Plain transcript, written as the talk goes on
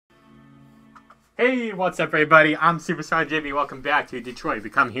Hey, what's up, everybody? I'm SuperSonicJB. Welcome back to Detroit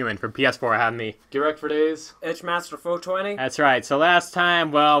Become Human for PS4. Have me. GetRekt4Dayz Edgemaster420. That's right. So last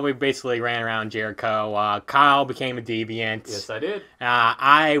time, well, we basically ran around Jericho. Kyle became a deviant. Yes, I did.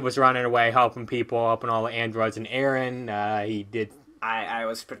 I was running away, helping people, helping all the androids, and Aaron, he did. I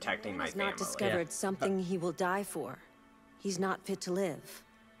was protecting my family. He's not discovered something he will die for. He's not fit to live.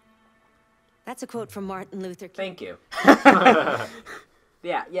 That's a quote from Martin Luther King. Thank you.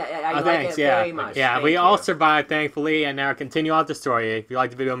 Yeah, I like Thanks, it yeah. very much. Yeah, Thank we you. all survived, thankfully, and now continue on with the story. If you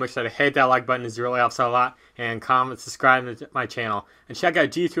like the video, make sure to hit that like button. It really helps out a lot. And comment, subscribe to my channel. And check out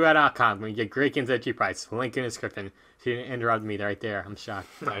G3.com when you get great games at G price. Link in the description. She didn't interrupt me right there. I'm shocked.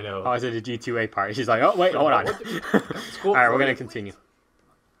 I know. Oh, I said the G2A part. She's like, oh, wait, hold on. Cool. Alright, we're going to continue.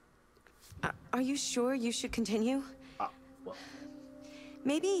 Are you sure you should continue? Well.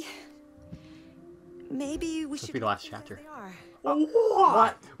 Maybe we should be the last chapter. They are.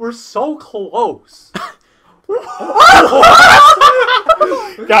 What? We're so close.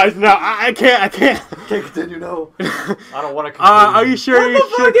 Guys, no, I can't. Can't continue, no. I don't want to continue. Are you sure you should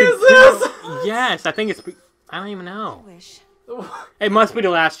What the fuck is this? Yes, I think it's... I don't even know. I wish. It must be the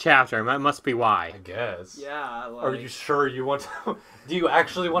last chapter. It must be why. I guess. Yeah, like... Are you sure you want to... Do you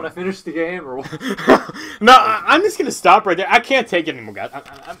actually want to finish the game, or what? No, I'm just gonna stop right there. I can't take it anymore, guys.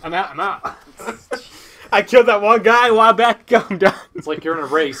 I'm out. I killed that one guy a while back. I'm done. It's like you're in a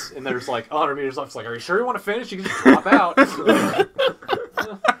race, and there's like 100 meters left. It's like, are you sure you want to finish? You can just drop out.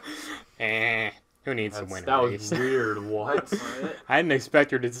 Who needs to win That a was race? weird. What? I didn't expect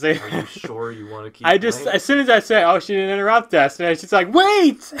her to say Are you sure you want to keep I just, playing? as soon as I said, oh, she didn't interrupt us, and she's like,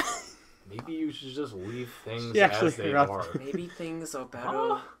 wait! Maybe you should just leave things She actually as they interrupted. are. Maybe things are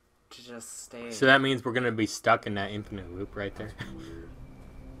better to just stay. So that means we're gonna be stuck in that infinite loop right there.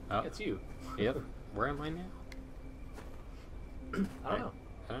 Oh, It's you. yep. Where am I now? I don't know.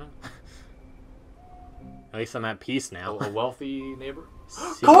 I don't know. At least I'm at peace now. A wealthy neighbor?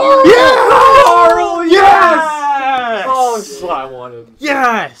 Carl! Yes! Carl, yes! Oh, that's what I wanted.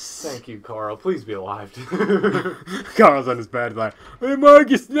 Yes! Thank you, Carl. Please be alive, dude. Carl's on his bed like, hey,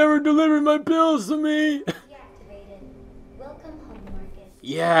 Marcus never delivered my pills to me. Deactivated. Welcome home, Marcus.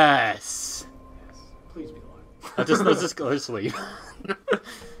 Yes. Please be alive. Let's just go to sleep.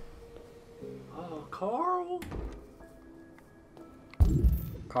 Oh, Carl.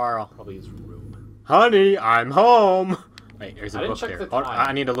 Carl. Probably his room. Honey, I'm home. Wait, there's a I didn't book check there. the Hold- time.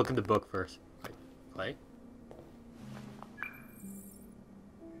 I need to look at the book first. Wait, play?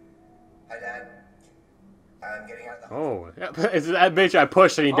 Hi, Dad. I'm getting out the Oh, it's that bitch I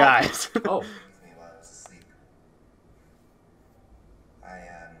pushed and he dies. Oh, with me while I was asleep.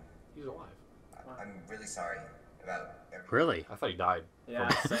 he's alive. I'm really sorry about everything. Really? I thought he died. Yeah,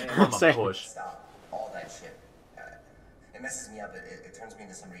 same. From a Same. push. Stop all that shit. It messes me up. It turns me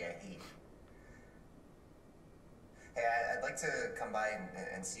into somebody I hate. Hey, I'd like to come by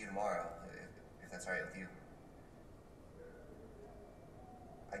and see you tomorrow, if that's all right with you.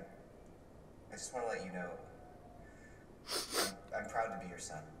 I just want to let you know, I'm proud to be your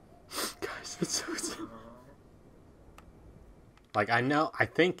son. Guys, it's so sad. Like, I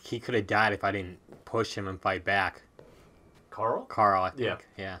think he could have died if I didn't push him and fight back. Carl? Carl, I think. Yeah.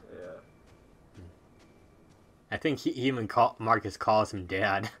 Yeah. Yeah. I think he even Marcus calls him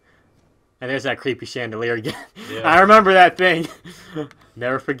dad. And there's that creepy chandelier again. Yeah. I remember that thing.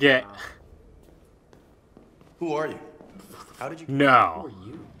 Never forget. Who are you? How did you... Who No. are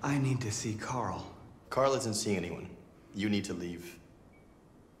you? I need to see Carl. Carl isn't seeing anyone. You need to leave.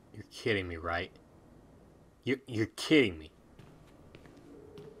 You're kidding me, right? You're kidding me.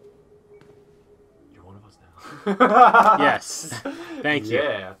 You're one of us now. Yes. Thank you.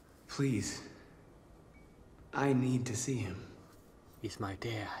 Yeah. Please. I need to see him. He's my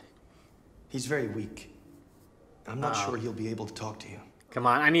dad. He's very weak. I'm not sure he'll be able to talk to you. Come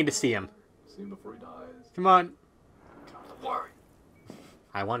on, I need to see him. See him before he dies. Come on. Don't worry.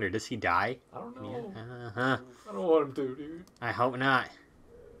 I wonder, does he die? I don't know. Uh-huh. I don't want him to, dude. I hope not.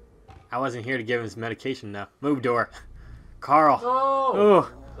 I wasn't here to give him his medication, though. Move, door. Carl. No!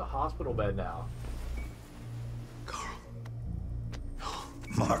 Oh. The hospital bed now. Carl.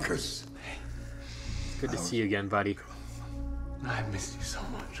 Marcus. Good to see you again, buddy. I've missed you so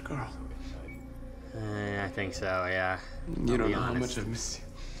much, Carl. I think so, yeah. You I'll don't be know how honest. much I've missed you.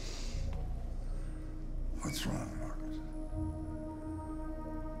 What's wrong, Marcus?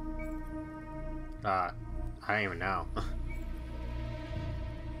 I don't even know.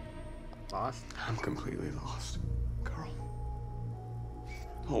 Lost? I'm completely lost, Carl.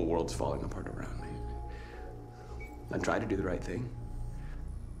 The whole world's falling apart around me. I try to do the right thing.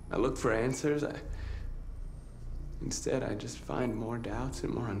 I look for answers. Instead, I just find more doubts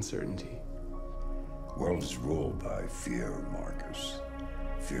and more uncertainty. World is ruled by fear, Marcus.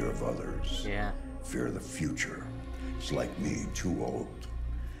 Fear of others. Yeah. Fear of the future. It's like me, too old.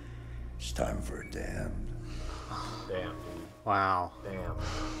 It's time for a damned. Damn, dude. Wow. Damn.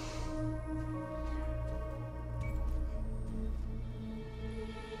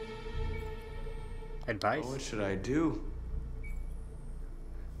 Advice? What should I do?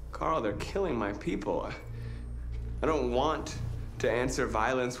 Carl, they're killing my people. I don't want to answer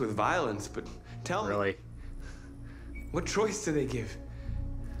violence with violence, but tell Really? me. What choice do they give?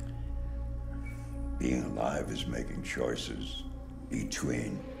 Being alive is making choices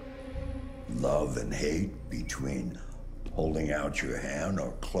between love and hate, between holding out your hand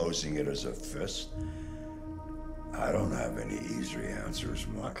or closing it as a fist. I don't have any easy answers,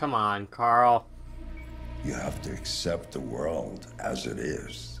 Mark. Come on, Carl. You have to accept the world as it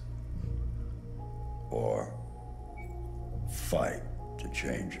is, or fight to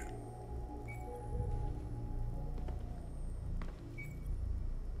change it.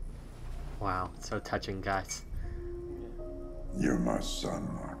 Wow, so touching, guys. You're my son,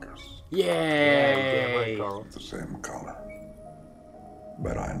 Marcus. Yay! Damn right, Carl. The same color.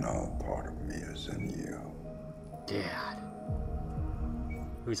 But I know part of me is in you. Dad.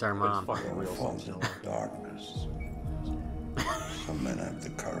 Who's our It's mom? fucking It real. falls into darkness. Some men have the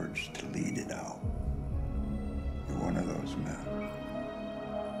courage to lead it out. You're one of those men.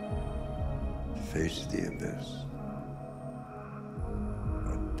 Face the abyss.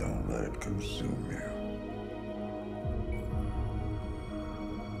 But don't let it consume you.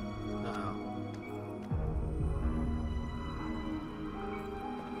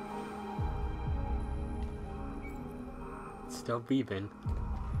 Still beeping.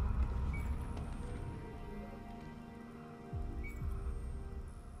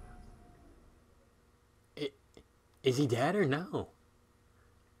 Is he dead or no?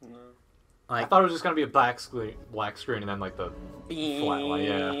 I Like, thought it was just gonna be a black screen, and then like the flat line.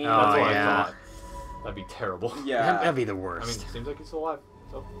 Yeah, Oh, that's what yeah. I thought. That'd be terrible. Yeah. that'd be the I mean, worst. seems like he's still alive.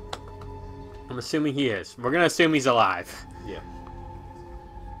 So I'm assuming he is. We're gonna assume he's alive. yeah.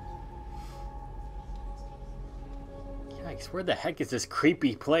 Yikes, where the heck is this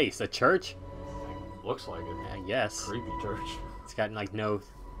creepy place? A church? Looks like it. I guess. Creepy church. It's got like no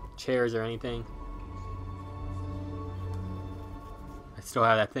chairs or anything. I still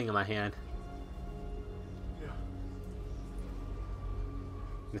have that thing in my hand. Yeah.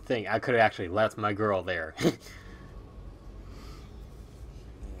 The thing, I could have actually left my girl there.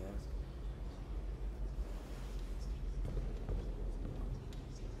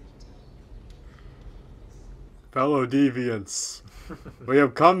 Fellow deviants, we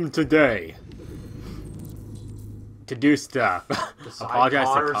have come today to do stuff. Decide Apologize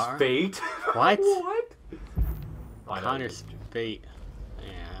to Connor's Kara? fate. What? What? I know. Connor's fate.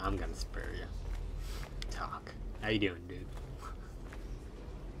 Yeah, I'm gonna spare you. Talk. How you doing, dude?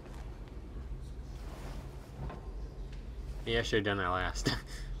 Yeah, I should have done that last.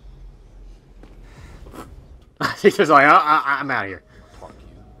 He's just like, I'm out of here. Fuck you.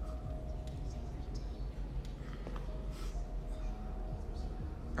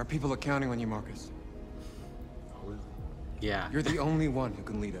 Our people are counting on you, Marcus. Oh, really? Yeah. You're the only one who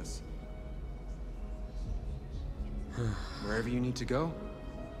can lead us. Wherever you need to go,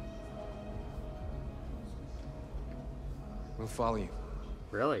 we'll follow you.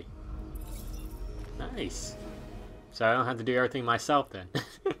 Really? Nice. So I don't have to do everything myself then.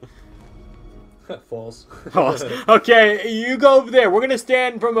 False. False. Okay, you go over there. We're gonna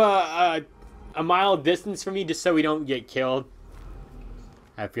stand from a mile distance from you just so we don't get killed.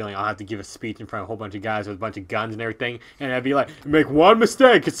 I have a feeling I'll have to give a speech in front of a whole bunch of guys with a bunch of guns and everything, and I'd be like, "Make one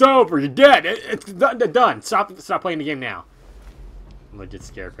mistake, it's over. You're dead. It's done. Stop playing the game now." I'm legit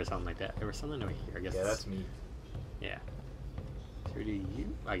scared for something like that. There was something over here. I guess. Yeah, that's me. Yeah. Who do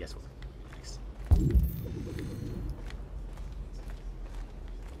you? I guess we'll next.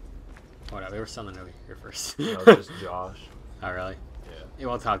 Whatever. There was something over here first. No, just Josh. Oh, really? Yeah. Yeah,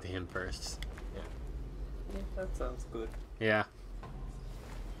 we'll talk to him first. Yeah. Yeah, that sounds good. Yeah.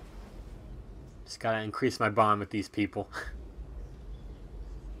 Just gotta increase my bond with these people.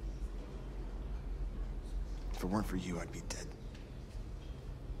 If it weren't for you, I'd be dead.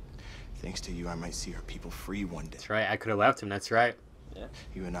 Thanks to you, I might see our people free one day. That's right. I could have left him. That's right. Yeah.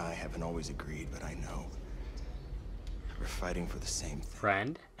 You and I haven't always agreed, but I know we're fighting for the same thing.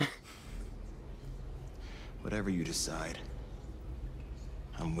 Friend. Whatever you decide,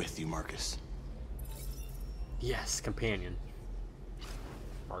 I'm with you, Marcus. Yes, companion.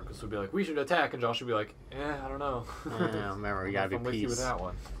 Marcus would be like, we should attack, and Josh would be like, I don't know. Remember, we gotta be I'm with you with peace. that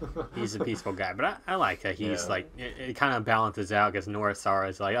one. He's a peaceful guy, but I like that he's like, it kind of balances out because North Star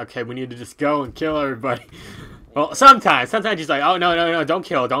is like, okay, we need to just go and kill everybody. Well, sometimes he's like, oh, no, don't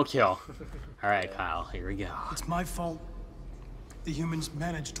kill. All right, Kyle, here we go. It's my fault. The humans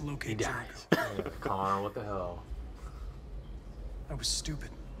managed to locate Jericho. Connor, what the hell? I was stupid.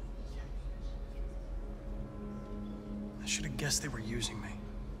 I should have guessed they were using me.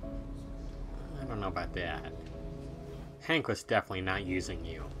 I don't know about that. Hank was definitely not using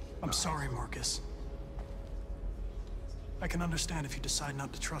you. I'm sorry, Marcus. I can understand if you decide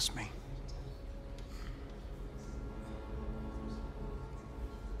not to trust me.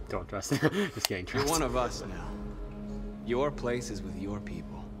 Don't trust him. Just getting trust. You're one of us now. Your place is with your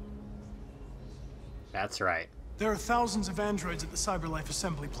people. That's right. There are thousands of androids at the CyberLife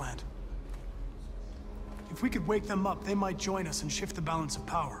assembly plant. If we could wake them up, they might join us and shift the balance of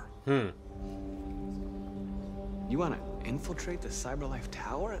power. You want to infiltrate the CyberLife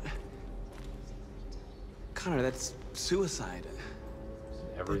tower? Connor, that's suicide.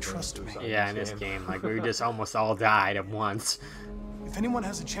 Trust me. Yeah, in this game, like we just almost all died at once. If anyone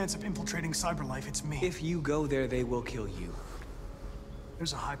has a chance of infiltrating CyberLife, it's me. If you go there, they will kill you.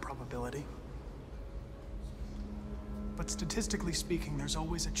 There's a high probability. But statistically speaking, there's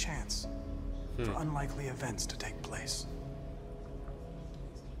always a chance for unlikely events to take place.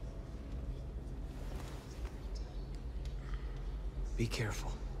 Be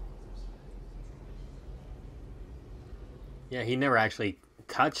careful. Yeah, he never actually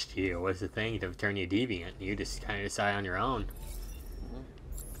touched you, was the thing, to turn you deviant. You just kind of decide on your own.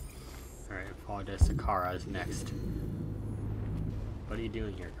 Alright, apologize to Kara is next. What are you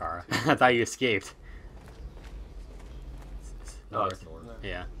doing here, Kara? I thought you escaped. No, it's north.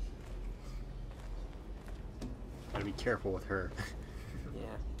 Yeah. Gotta be careful with her. Yeah.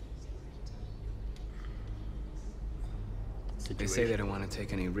 They say they don't want to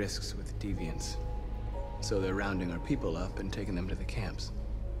take any risks with deviants. So they're rounding our people up and taking them to the camps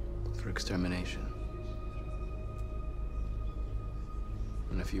for extermination.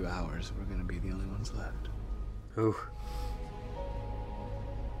 In a few hours, we're gonna be the only ones left. Ooh.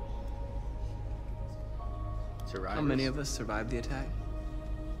 Survivors. How many of us survived the attack?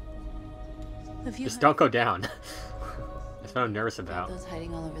 Just don't go down. That's what I'm nervous about. Those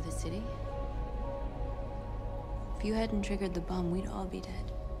hiding all over the city? If you hadn't triggered the bomb, we'd all be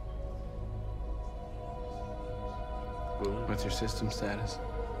dead. Boom. What's your system status?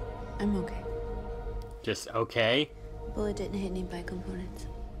 I'm okay. Just okay? The bullet didn't hit any by components.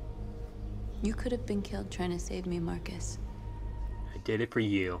 You could have been killed trying to save me, Marcus. I did it for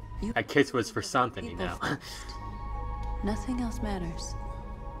you. That kiss was for something, you know. Nothing else matters.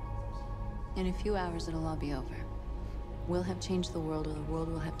 In a few hours, it'll all be over. We'll have changed the world, or the world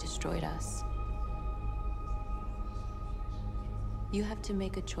will have destroyed us. You have to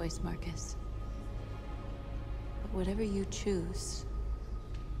make a choice, Marcus. But whatever you choose,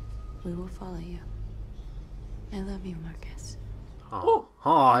 we will follow you. I love you, Marcus. Oh,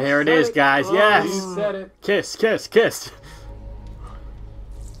 oh, here it is, guys. Yes. You said it. Kiss, kiss, kiss.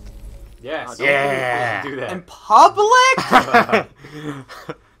 Yes. Yeah. Do that. In public?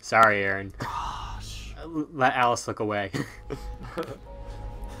 Sorry, Aaron. Let Alice look away.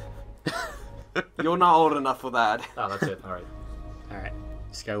 You're not old enough for that. Oh, that's it. All right. All right.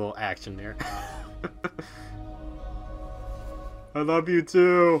 Just got a little action there. I love you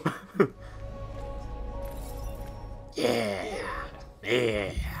too. Yeah.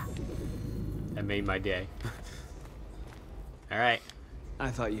 Yeah. That made my day. All right. I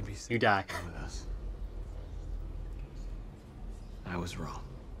thought you'd be You die. with us. I was wrong.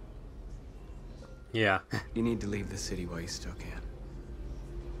 Yeah. You need to leave the city while you still can.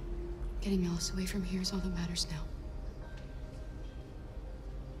 Getting Alice away from here is all that matters now.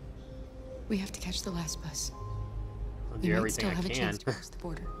 We have to catch the last bus. I'll We do might everything still I have a can. chance to cross the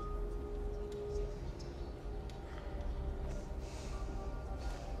border.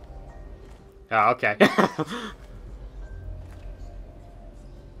 Oh, okay.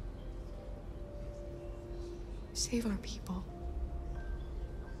 Save our people.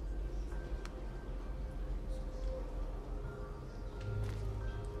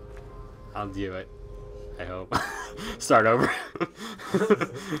 I'll do it. I hope. Start over.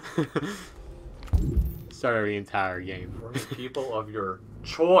 Start over the entire game. Bring people of your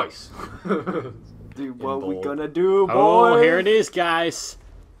choice. Dude, what we gonna do, boy? Oh, here it is, guys.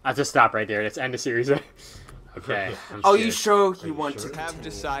 I have to stop right there. Let's end the series. Okay. Oh, you sure you want to have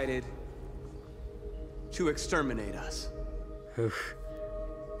decided to exterminate us. Oof.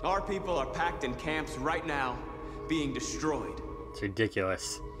 Our people are packed in camps right now, being destroyed. It's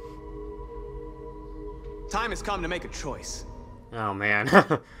ridiculous. Time has come to make a choice. Oh man.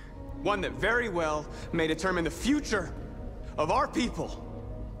 One that very well may determine the future of our people.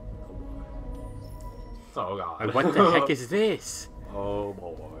 Oh god. Like, what the heck is this? Oh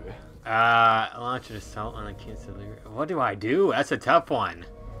boy. Launch an assault on a cancel. What do I do? That's a tough one.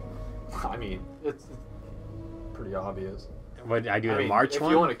 I mean, it's pretty obvious. What I do? I mean, March if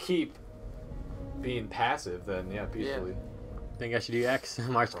one? you want to keep being passive, then yeah, peacefully. Think I should do X?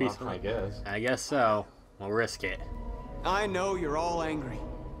 March peacefully? I guess. I guess so. We'll risk it. I know you're all angry.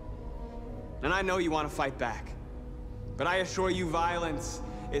 And I know you want to fight back. But I assure you violence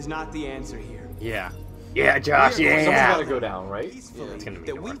is not the answer here. Yeah. Yeah, Josh, yeah! Someone's gotta go down, right? Yeah, it's gonna be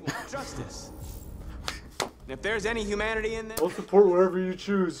that we want justice. And if there's any humanity in there... We'll support whatever you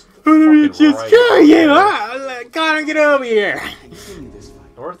choose. Whatever you choose. Connor, get over here!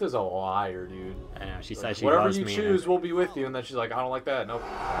 North is a liar, dude. I know, she said she whatever loves you me. choose, we'll be with you. And then she's like, I don't like that. Nope.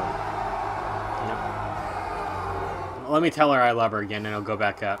 Let me tell her I love her again, and it'll go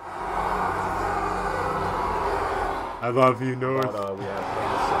back up. I love you, North. But, we have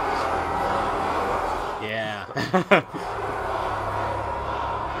yeah.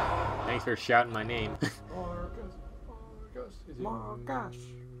 Thanks for shouting my name. Marcus.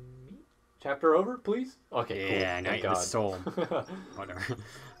 Chapter over, please? Okay, cool. Yeah, Thank Night of the God. Soul. Whatever.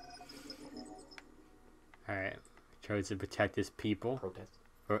 Alright. Chose to protect his people.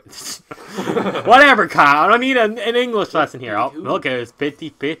 Protest. Whatever, Kyle. I don't need an English lesson here. Oh, look, it was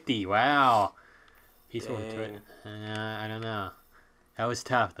 50-50. Wow. Peaceful. I don't know. That was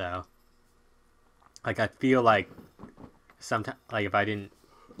tough, though. Like, I feel like sometimes, like, if I didn't...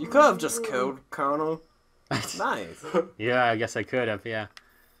 You could have just killed Connor. Nice. Yeah, I guess I could have, yeah.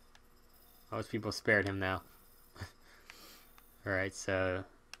 Most people spared him now. Alright, so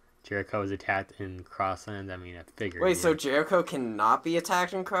Jericho was attacked in Crosslands. I mean, I figured. Wait, so Jericho cannot be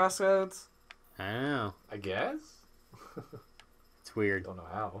attacked in Crossroads? I don't know. I guess? It's weird. Don't know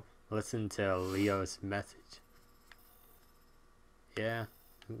how. Listen to Leo's message. Yeah.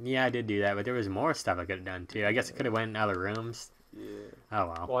 Yeah, I did do that, but there was more stuff I could have done, too. I guess I could have went in other rooms. Yeah. Oh,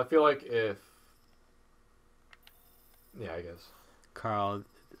 well. Well, I feel like if... Yeah, I guess. Carl...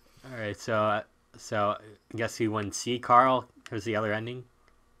 Alright, so I guess he wouldn't see Carl. Was the other ending?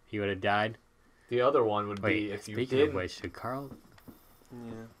 He would have died. The other one would be if you didn't... Speaking of which, should Carl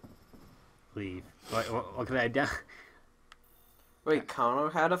Yeah. leave? What could I have done? Wait, Connor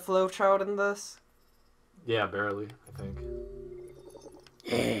had a flowchart in this? Yeah, barely, I think.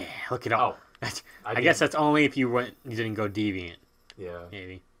 Yeah, look it up. Oh, I guess that's only if you didn't go deviant. Yeah.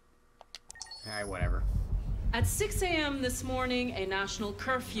 Maybe. Alright, whatever. At 6 a.m. this morning, a national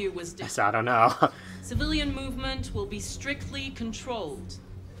curfew was declared. So I don't know. Civilian movement will be strictly controlled.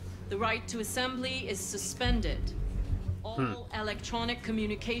 The right to assembly is suspended. All electronic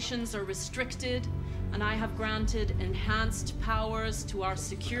communications are restricted, and I have granted enhanced powers to our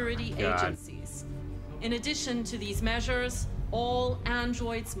security agencies. In addition to these measures, all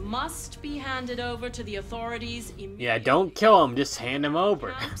androids must be handed over to the authorities immediately. Yeah, don't kill him, just hand him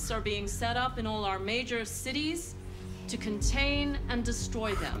over. Camps are being set up in all our major cities to contain and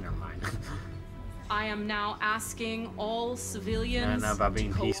destroy them. Never mind. I am now asking all civilians I don't know about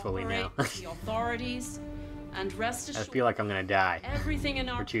being to peacefully now. cooperate with the authorities and rest I assured feel like I'm gonna die everything in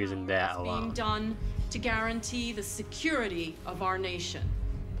our for choosing power that is being alone. done to guarantee the security of our nation.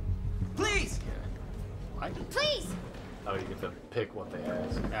 Please! What? Please! Oh, you get to pick what they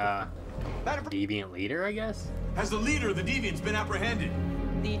ask. Deviant leader, I guess? Has the leader of the Deviants been apprehended?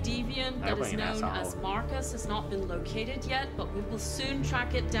 The deviant that is known as Marcus has not been located yet, but we will soon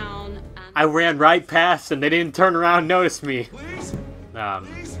track it down and... I ran right past them. They didn't turn around and notice me. Please?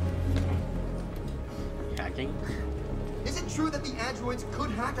 Please? Hacking? Is it true that the androids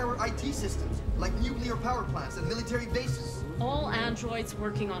could hack our IT systems, like nuclear power plants and military bases? All androids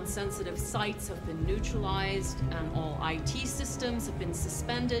working on sensitive sites have been neutralized, and all IT systems have been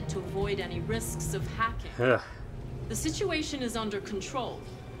suspended to avoid any risks of hacking. Ugh. The situation is under control.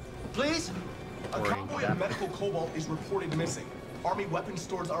 Please? A convoy of medical cobalt is reported missing. Army weapon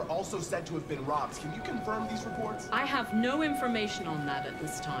stores are also said to have been robbed. Can you confirm these reports? I have no information on that at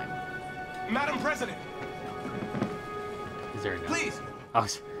this time. Madam President! Is there no? Please! Oh,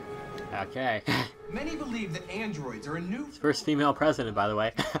 okay. Many believe that androids are a new... First female president, by the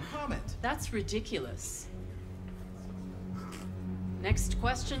way. comment. That's ridiculous. Next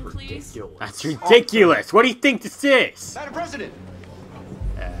question, please. That's ridiculous. What do you think this is? Madam President!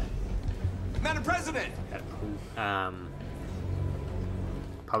 Madam President!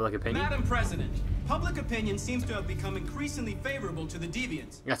 Public opinion? Madam President, public opinion seems to have become increasingly favorable to the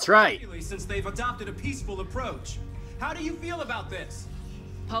Deviants. That's right. Particularly since they've adopted a peaceful approach. How do you feel about this?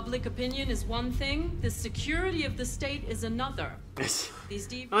 Public opinion is one thing, the security of the state is another. These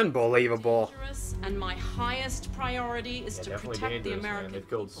deviants Unbelievable. are dangerous, and my highest priority is to protect the American. They've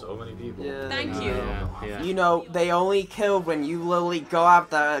killed so many people. Yeah. Thank you. Yeah. You know, they only kill when you literally go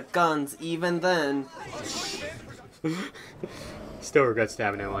after guns. Even then. Still regrets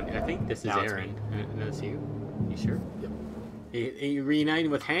stabbing that one. I think this is Now it's Aaron. No, it's you. You sure? Yep. You reuniting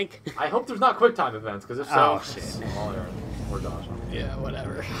with Hank? I hope there's not quick time events, because if so, oh shit. it's all Aaron or Dodge. Yeah,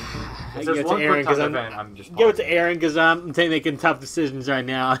 whatever. If there's one quick time event, I'm just give it to Aaron because I'm making tough decisions right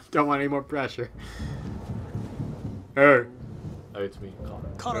now. I don't want any more pressure. Hey. Oh, it's me, Connor.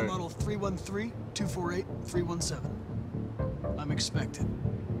 Connor model 313-248-317. I'm expected.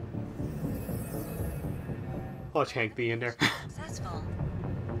 Watch Hank be in there. Successful.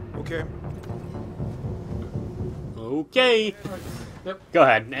 Okay. Okay. Yep. Go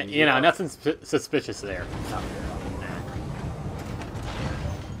ahead. You know, nothing suspicious there. No.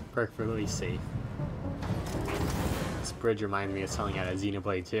 Perfectly safe. This bridge reminds me of something out of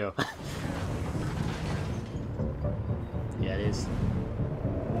Xenoblade 2. Yeah, it is.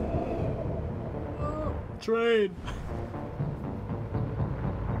 Train!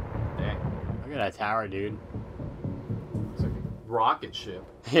 Dang. Look at that tower, dude. It's like a rocket ship.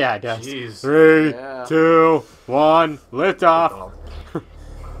 Yeah, it does. Jeez. 3, Yeah. 2, 1, lift off!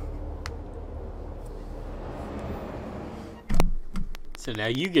 So now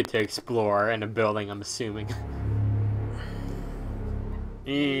you get to explore in a building, I'm assuming.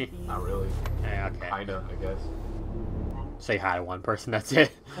 Not really. Yeah, okay. Kinda, I guess. Say hi to one person, that's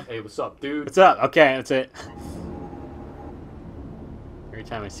it. Hey, what's up, dude? What's up? Okay, that's it. Every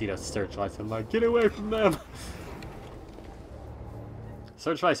time I see those searchlights, I'm like, get away from them!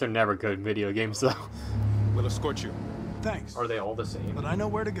 Searchlights are never good in video games, though. We'll escort you. Thanks. Are they all the same? But I know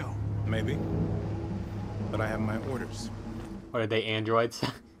where to go. Maybe. But I have my orders. What are they, androids?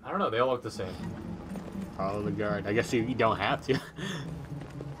 I don't know, they all look the same. Follow the guard. I guess you don't have to.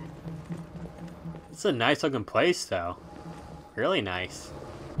 It's a nice looking place, though. Really nice.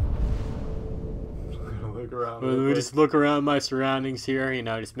 Look around. Well, just look around my surroundings here, you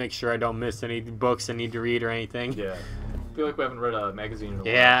know, just make sure I don't miss any books I need to read or anything. Yeah. I feel like we haven't read a magazine in a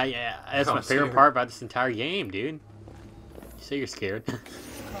while. Yeah, yeah. That's I'm my favorite scared. part about this entire game, dude. You say you're scared.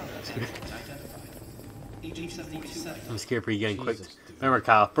 I'm scared for you getting quick. Remember,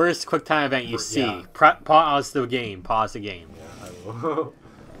 Kyle, first quick time event you see. Yeah. Pause the game. Pause the game. Yeah, I will.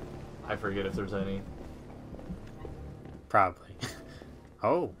 I forget if there's any. Probably.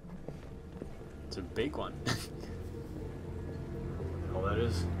 Oh. It's a big one. Oh, that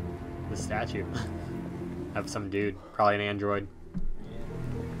is. The statue. Of some dude. Probably an android.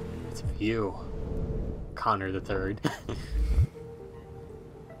 It's you. Connor the Third.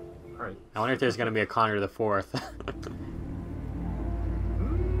 Alright. I wonder if there's going to be a Connor the Fourth.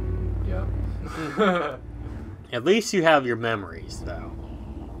 Yeah. At least you have your memories, though.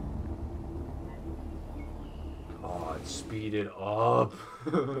 Oh, it's speeded up.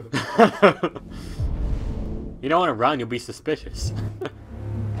 You don't want to run, you'll be suspicious.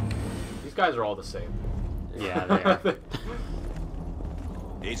 These guys are all the same. Yeah, they are.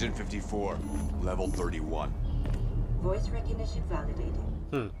 Agent 54, level 31. Voice recognition validated.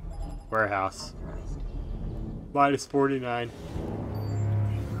 Warehouse. Minus 49.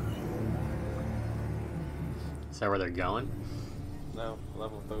 Is that where they're going? No,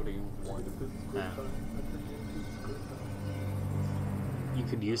 level 31. No. You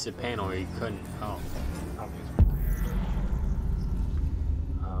could use the panel or you couldn't. Oh.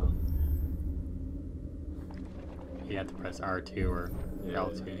 You have to press R2 or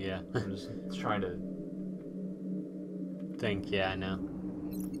L2, yeah. I'm just trying to think, yeah, I know.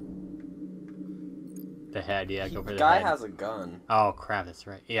 The head, yeah, go for the guy head. has a gun. Oh crap, that's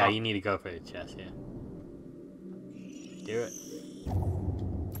right. Yeah, you need to go for the chest, yeah. Do it.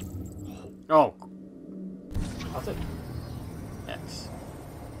 Oh! That's it. X.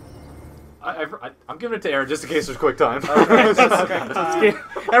 I'm giving it to Aaron just in case there's quick time. Okay.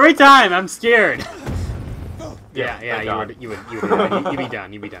 Every time, I'm scared. Yeah, you'd be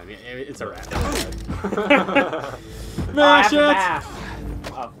done. You'd be done. It's a wrap. Mash it!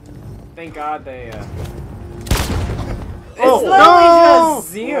 Oh, thank God they. It's literally just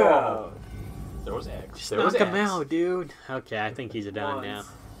 0. There was X. Just There knock was him X. out, dude. Okay, I think he's done now.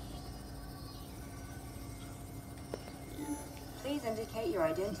 Please indicate your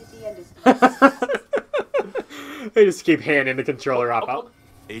identity and disclosure. They just keep handing the controller up.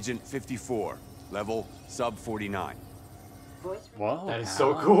 Agent 54, level sub 49. Whoa. That is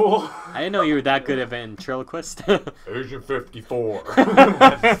so cool. I didn't know you were that good of a ventriloquist. Agent 54.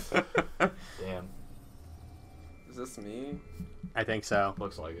 Damn. Is this just me? I think so.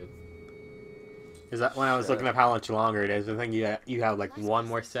 Looks like it. Is that when I was looking up how much longer it is? I think you have like one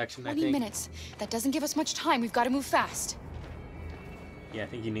more section. 20 minutes. That doesn't give us much time. We've got to move fast. Yeah, I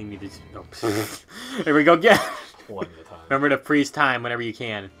think you need me to. Oh. Here we go. Get. Plenty of time. Remember to freeze time whenever you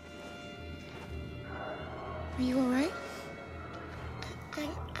can. Are you alright?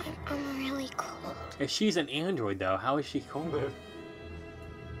 I'm really cold. If she's an android, though, how is she cold?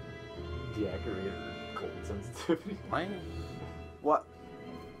 Deactivated cold sensitivity. What? What?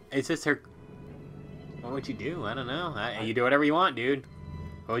 It's just her. What would you do? I don't know. You do whatever you want, dude.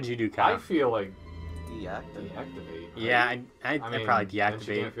 What would you do, Kyle? I feel like deactivate. Yeah, I'd mean, probably then deactivate.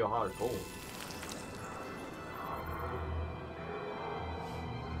 she can't feel hot or cold.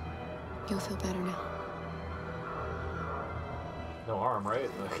 You'll feel better now. No arm, right?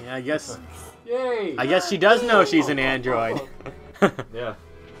 Yeah, I guess. Yay! I guess she does know she's an android. Yeah.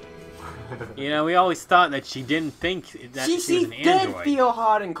 You know, we always thought that she didn't think that she was an did android. feel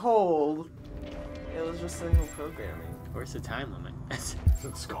hot and cold. It was just in her programming. Where's the time limit?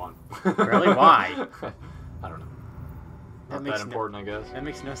 It's gone. Really? Why? I don't know. That Not makes that important, I guess. That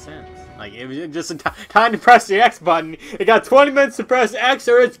makes no sense. Like, it was just time to press the X button. It got 20 minutes to press X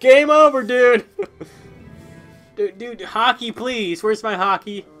or it's game over, dude. dude, hockey, please. Where's my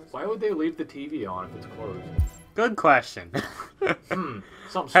hockey? Why would they leave the TV on if it's closed? Good question.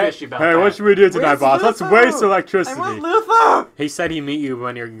 Something's fishy about that. Hey, what should we do tonight, boss? Let's waste electricity. I want Luther! He said he'd meet you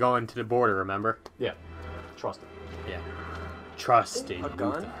when you're going to the border, remember? Yeah. Trust him. Yeah. Trusting. A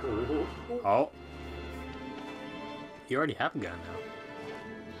gun? Oh. You already have a gun,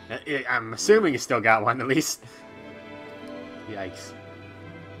 though. I'm assuming you still got one, at least. Yikes.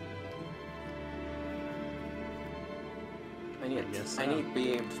 I need to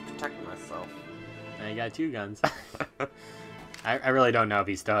be able to protect myself. Now you got 2 guns. I really don't know if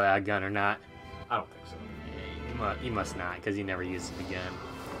he still had a gun or not. I don't think so. Yeah, he must not, because he never used it again.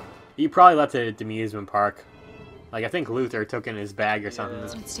 He probably left it at the amusement park. Like, I think Luther took it in his bag or something.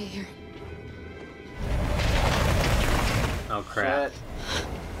 Let's stay here. Oh, crap. Shit.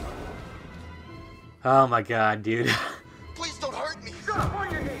 Oh, my God, dude. Please don't hurt me.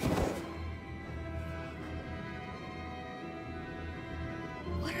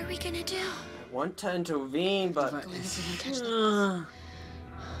 What are we gonna do? I want to intervene, but...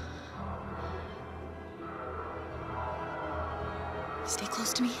 Stay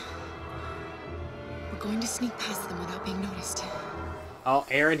close to me. We're going to sneak past them without being noticed. Oh,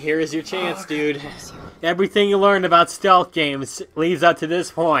 Aaron, here is your chance, dude. Everything you learned about stealth games leads up to this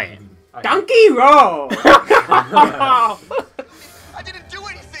point. Donkey roll! I didn't do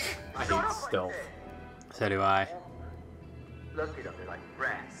anything! I hate stealth. So do I. Look at them like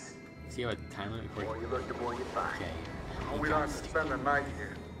rats. See what time limit for? You look the more you find. Okay. We don't have to spend the night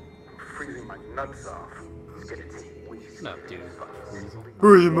here. I'm freezing my nuts off. It's gonna take weeks. What up, dude?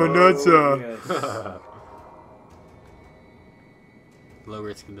 Freezing my nuts off. Low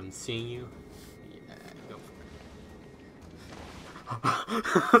risk of them seeing you. Yeah, go for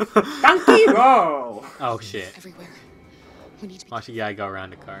it. Donkey roll! Oh shit. Everywhere. We need to be. Watch the guy go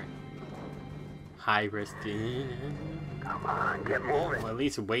around the cart. High risk. Come on, get moving. Well, at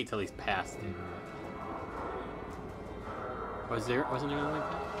least wait till he's past it. Wasn't there anything like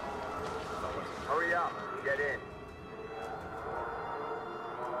that? Hurry up, get in.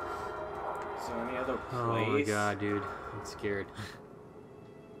 Is there any other place? Oh my god, dude. I'm scared.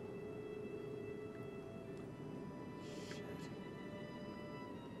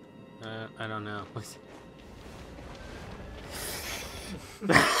 I don't know.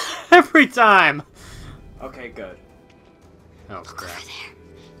 Every time! Okay, good. Oh, crap. Over there.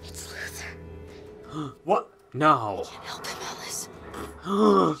 It's Luther. What? No. Can't help him, Alice.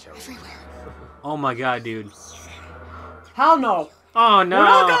 Everywhere. Oh my god, dude. Hell no! Oh no! We're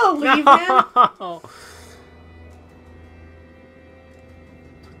not gonna leave him!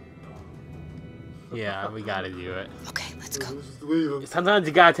 Yeah, we gotta do it. Okay, let's go. Sometimes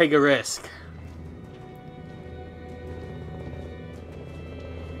you gotta take a risk.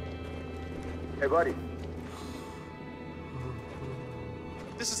 Hey, buddy.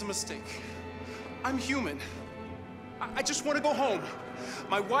 This is a mistake. I'm human. I just want to go home.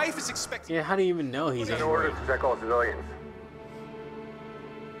 My wife is expecting. Yeah, how do you even know he's in order to check all civilians.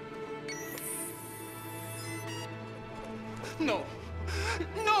 No.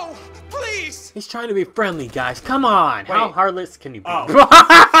 No! Please! He's trying to be friendly, guys. Come on! How Wait. heartless can you be? Oh.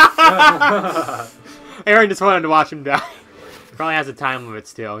 Aaron just wanted to watch him die. Probably has a time limit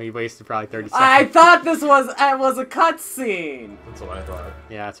still. He wasted probably 30 seconds. I thought this was a cutscene. That's what I thought.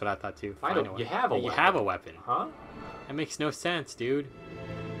 Yeah, that's what I thought too. I don't. You have a weapon. You have a weapon. Huh? That makes no sense, dude.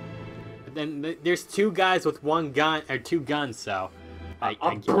 But then there's two guys with one gun or two guns, so. A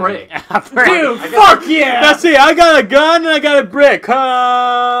brick. A brick. Dude, fuck yeah! Let's see, I got a gun and I got a brick.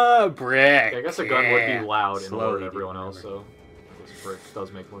 Brick. Yeah, I guess a gun would be loud in Slowly, order to everyone else, so this brick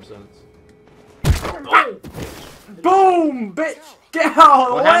does make more sense. Boom, bitch! Get out of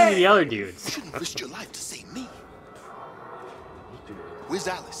the What happened to way! the other dudes? You shouldn't risk your life to save me. Where's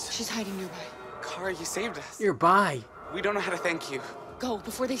Alice? She's hiding nearby. Kara, you saved us. You're by. We don't know how to thank you. Go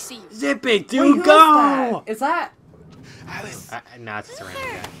before they see you. Zip it, Wait, dude, who go! Is that? Alice. Nah, it's just a random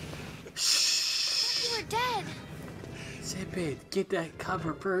guy. You were dead. Zip it, get that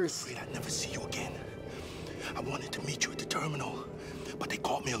cover first. Afraid I'd never see you again. I wanted to meet you at the terminal, but they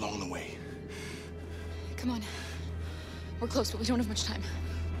caught me along the way. Come on. We're close, but we don't have much time.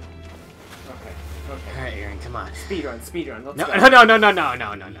 Okay. All right, Aaron, come on. Speedrun. Let's No, go. no.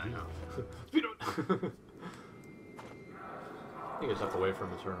 Speedrun. I think I just have to wait for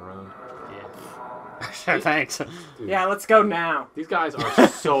him to turn around. Yeah. Thanks. Dude, Yeah, let's go now. these guys are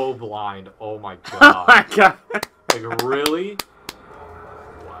so blind. Oh my god. Oh my god. Like, really?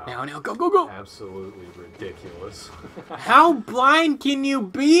 Now, go. Absolutely ridiculous. How blind can you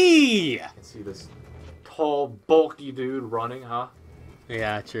be? I can see this tall, bulky dude running, huh?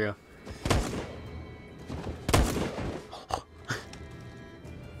 Yeah, true.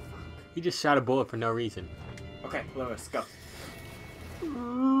 You just shot a bullet for no reason. Okay, Lewis, go.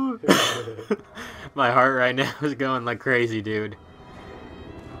 My heart right now is going like crazy, dude.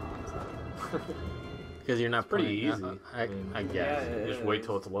 Because you're not Pretty playing. easy. I guess. Yeah, Just wait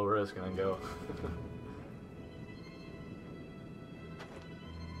till it's low risk and then go.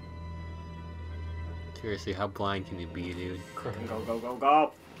 Seriously, how blind can you be, dude?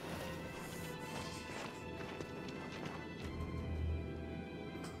 Go.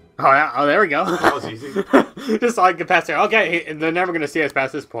 Oh, yeah. Oh, there we go. That was easy. Just so I can pass there. Okay, they're never going to see us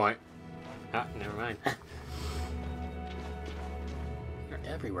past this point. Ah, never mind. You're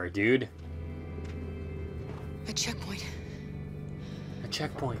everywhere, dude. A checkpoint. A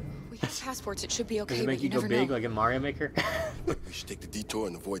checkpoint. We have passports. It should be okay. Does it make but you go never big know. like in Mario Maker? We should take the detour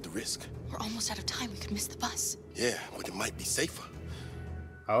and avoid the risk. We're almost out of time. We could miss the bus. Yeah, but it might be safer.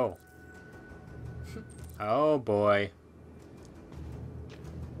 Oh. Oh, boy.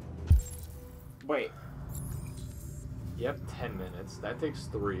 Wait. You have 10 minutes. That takes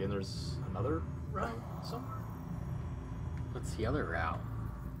 3, and there's another route somewhere? What's the other route?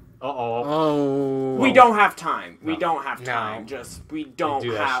 Uh-oh. Oh. We don't have time. We No. don't have No. time. We don't They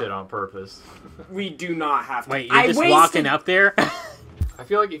do that have. shit on purpose. We do not have time. Wait, you're just walking up there? I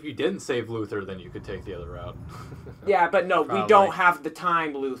feel like if you didn't save Luther, then you could take the other route. Yeah, but no, we Probably. don't have the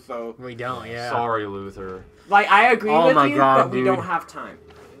time, Luther. We don't, yeah. Sorry, Luther. Like, I agree Oh with my you, God, but we dude. don't have time.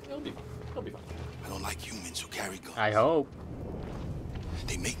 It'll be fine. I don't like humans who carry guns. I hope.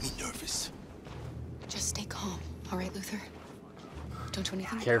 They make me nervous. Just stay calm. All right, Luther? Don't do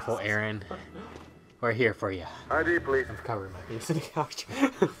anything. Careful, Aaron. We're here for you. ID, please. I'm covering my face in the couch.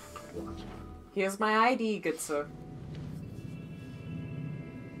 Here's my ID, good sir.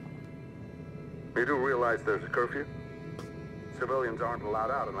 You do realize there's a curfew? Civilians aren't allowed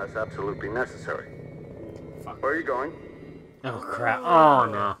out unless absolutely necessary. Where are you going? Oh, crap. Oh,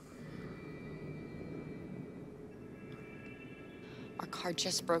 no. Our car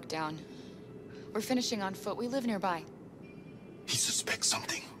just broke down. We're finishing on foot. We live nearby. He suspects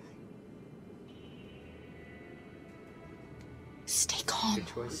something. Stay calm. Good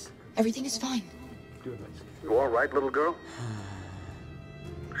choice. Everything is fine. You all right, little girl?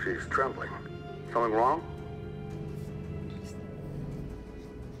 She's trembling. Something wrong?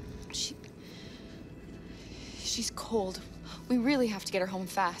 She's cold. We really have to get her home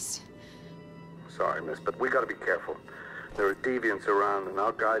fast. Sorry, miss, but we gotta be careful. There are deviants around and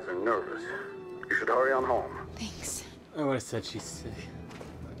our guys are nervous. You should hurry on home. Thanks. I would have said she's sick.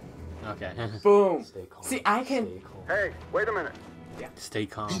 Okay. Boom. Stay calm. See, I can. Stay calm. Hey, wait a minute. Stay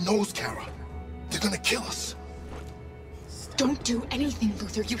calm. He knows, Kara. They're gonna kill us. Don't do anything,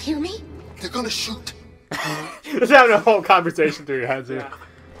 Luther. You hear me? They're gonna shoot. Just having a whole conversation through your heads here.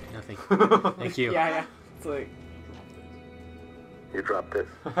 Yeah. Nothing. Thank you. Yeah. It's like. You dropped this.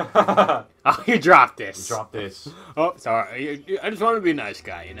 Oh, you dropped this. You dropped this. Oh, sorry. I just want to be a nice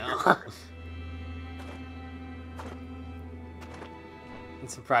guy, you know? I'm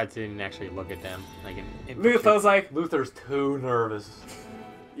surprised they didn't actually look at them. Like Luther's like. Luther's too nervous.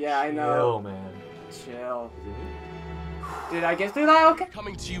 Yeah, I know. Chill, man. Chill. Did I get through that okay?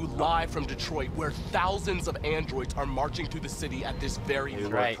 Coming to you live from Detroit, where thousands of androids are marching through the city at this very He's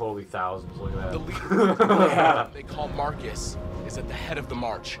moment. right. Totally thousands. Look at that. The leader of the group they call Marcus is at the head of the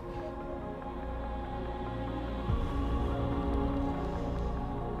march.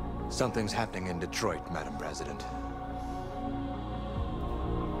 Something's happening in Detroit, Madam President.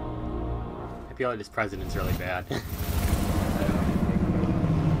 I feel like this president's really bad.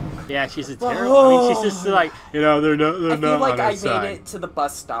 Yeah, she's a terrible. I mean, she's just like, you know, they're not. I feel like I made it to the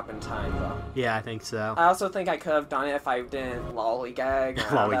bus stop in time, though. Yeah, I think so. I also think I could have done it if I didn't lollygag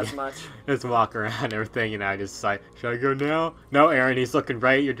around as much. Just walk around and everything, you know, just like, should I go now? No, Aaron, he's looking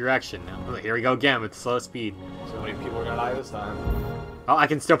right your direction. Oh, here we go again with slow speed. So many people are gonna die this time. Oh, I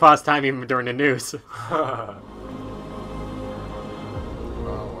can still pause time even during the news. Oh,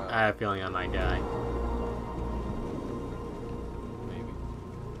 wow. I have a feeling I might die.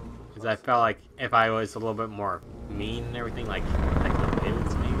 I felt like if I was a little bit more mean and everything, like the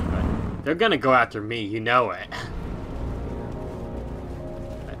villains maybe, but they're gonna go after me, you know it.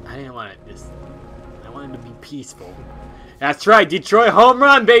 But I didn't want it just. I wanted to be peaceful. That's right, Detroit home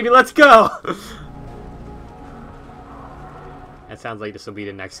run, baby, let's go. That sounds like this will be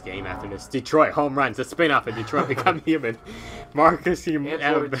the next game after this. Detroit home runs, a spin-off of Detroit Become Human. Marcus,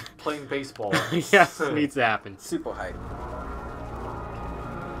 playing baseball. Yes, needs to happen. Super hype.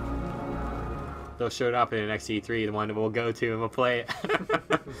 They'll show it up in the next E3, the one that we'll go to and we'll play it.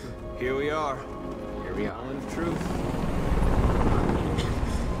 Here we are. Here we are. Telling the truth.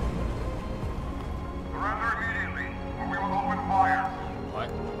 Surrender immediately, or we will open fire. What?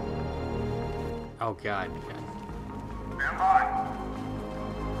 Oh god. Stand by.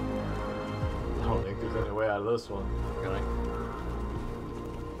 I don't think there's any way out of this one. Really?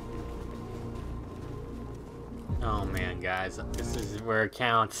 Oh man, guys, this is where it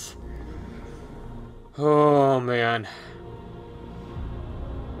counts. Oh man.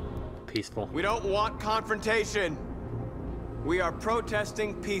 Peaceful. We don't want confrontation. We are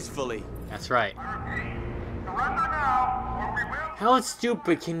protesting peacefully. That's right. Surrender now, or we will. How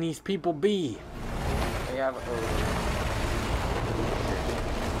stupid can these people be? They have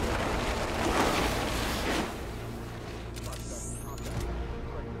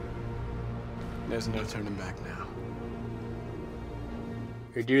There's no turning back now.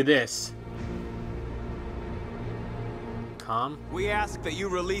 You do this. Calm. We ask that you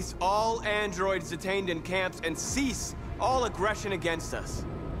release all androids detained in camps and cease all aggression against us.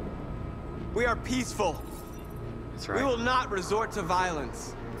 We are peaceful. That's right. We will not resort to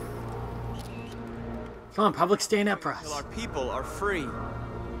violence. Come on, public, stand up for us. Until our people are free. My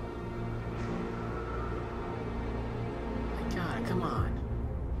God, come on.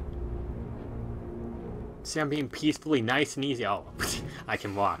 See, I'm being peacefully nice and easy. Oh, I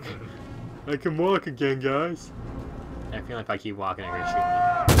can walk. I can walk again, guys. I feel like if I keep walking, they're gonna shoot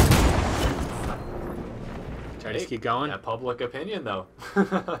me. Should I just keep going? That public opinion, though.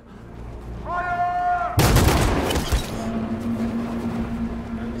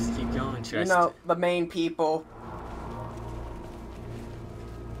 Just keep going. You know, the main people.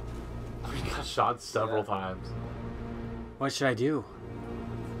 We got shot several times. What should I do?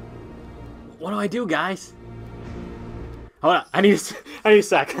 What do I do, guys? Hold on, I need a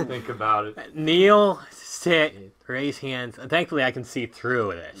second. Think about it. Kneel, sit, raise hands. Thankfully, I can see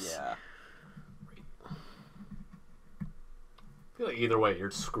through this. Yeah. I feel like either way, you're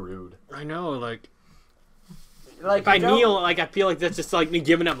screwed. I know, like if I kneel, like I feel like that's just like me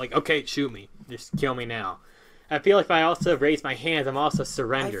giving up. Like, okay, shoot me, just kill me now. I feel like if I also raise my hands, I'm also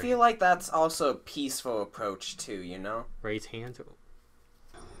surrendering. I feel like that's also a peaceful approach too. You know. Raise hands.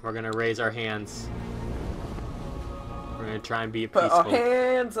 We're gonna raise our hands. We're gonna try and be peaceful. Put our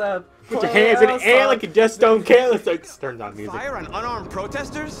hands up. Put your hands in the air like you just don't care. Let's like turn on music. Fire on unarmed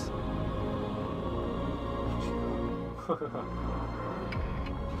protesters? People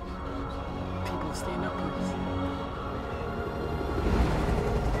stand up, please.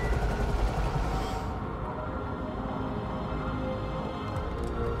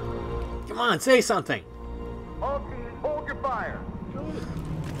 Come on, say something. All teams, hold your fire.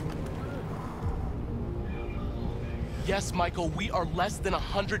 Yes, Michael, we are less than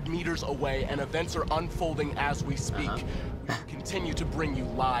 100 meters away and events are unfolding as we speak. We will continue to bring you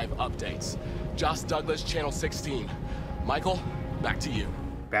live updates. Josh Douglas, Channel 16. Michael, back to you.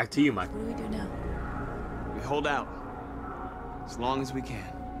 Back to you, Michael. What do we do now? We hold out. As long as we can.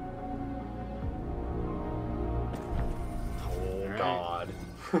 Oh, God.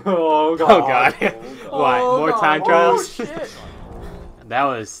 Oh, God. Oh, God. What? Oh, More God. time trials? Oh, shit. That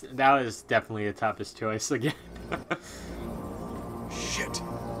was definitely the toughest choice again. Shit.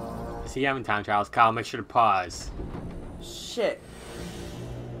 Is he having time trials? Kyle, make sure to pause. Shit.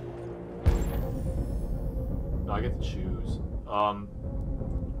 No, I get to choose. How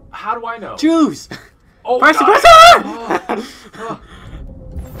do I know? Choose! Oh, press God.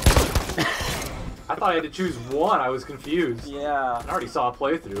 the I thought I had to choose one. I was confused. Yeah. I already saw a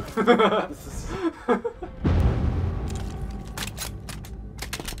playthrough.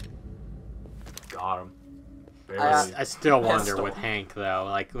 Got him. I still wonder with Hank though.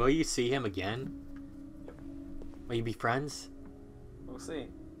 Like, will you see him again? Will you be friends? We'll see.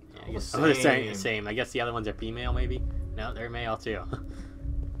 Yeah, I guess the same. I guess the other ones are female, maybe. No, they're male too.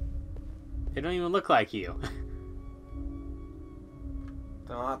 They don't even look like you.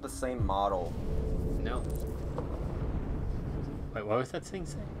 They don't have the same model. No. Wait, what was that thing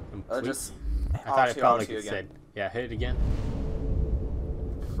saying? Just. I thought it felt like it said. Yeah, hit it again.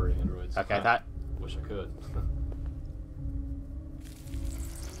 For androids. Okay, I thought. Wish I could.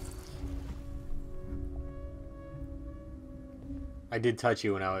 I did touch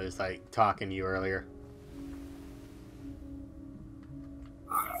you when I was like talking to you earlier.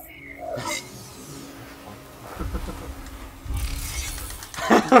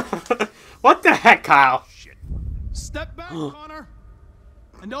 What the heck, Kyle? Shit. Step back, Connor,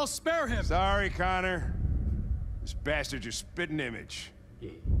 and I'll spare him. Sorry, Connor. This bastard's your spitting image.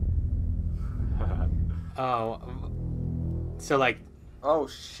 Oh, so like. Oh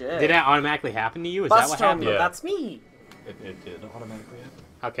shit. Did that automatically happen to you? Is that what happened? Yeah. That's me. It did automatically happen.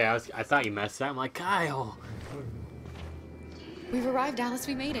 Okay, I thought you messed up. I'm like, Kyle. We've arrived, Alice.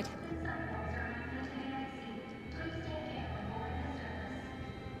 We made it.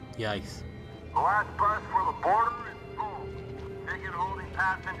 Yikes. The last bus for the border is full. Ticket holding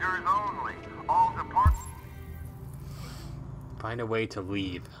passengers only. All departments. Find a way to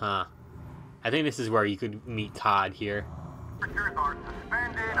leave, huh? I think this is where you could meet Todd here. Passengers are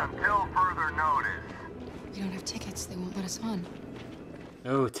suspended until further notice. We don't have tickets. They won't let us on.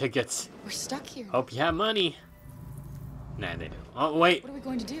 Oh, tickets. We're stuck here. Hope you have money. Nah, they don't. Oh, wait. What are we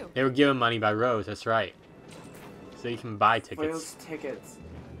going to do? They were given money by Rose, that's right. So you can buy tickets. Where's tickets?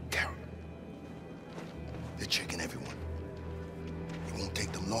 Kara, they're checking everyone. It won't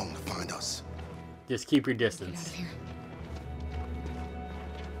take them long to find us. Just keep your distance. Get out of here.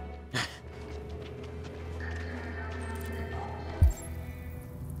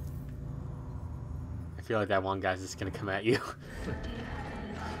 I feel like that one guy's just gonna come at you.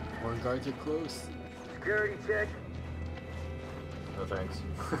 More guards are close. Security check. No thanks.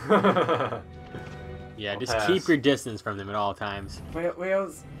 Yeah, I'll just pass. keep your distance from them at all times.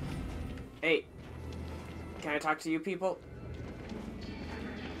 Wheels. Hey. Can I talk to you people?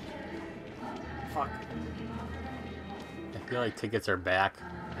 Fuck. I feel like tickets are back.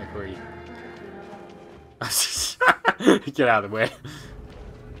 Like where you... Get out of the way.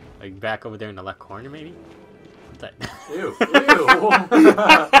 Like back over there in the left corner, maybe? What's that? Ew. Ew.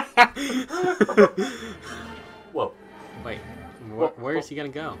 Whoa. Wait. Where is he gonna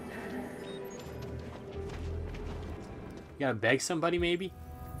go? You gotta beg somebody, maybe?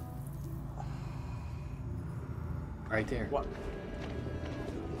 Right there. What?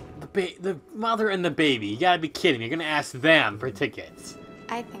 The mother and the baby. You gotta be kidding me. You're gonna ask them for tickets.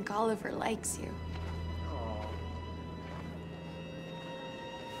 I think Oliver likes you.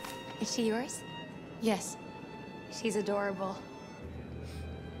 Is she yours? Yes. She's adorable.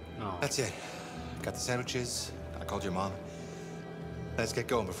 Oh. That's it. Got the sandwiches. I called your mom. Let's get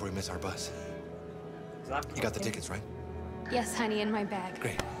going before we miss our bus. You got the tickets, right? Yes, honey, in my bag.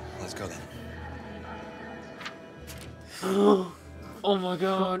 Great. Let's go then. Oh my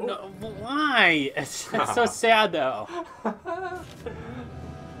god, no, why? It's so sad though.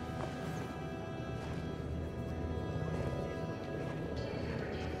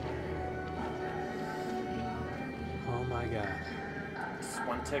 Oh my god. Just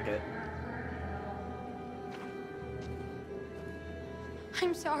one ticket.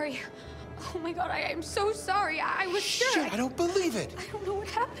 I'm sorry. Oh my god, I am so sorry. I was sure. Shit, I don't believe it. I don't know what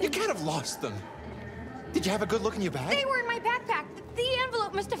happened. You can't have lost them. Did you have a good look in your bag? They were in my backpack. The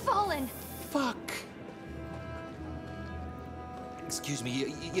envelope must have fallen. Fuck. Excuse me,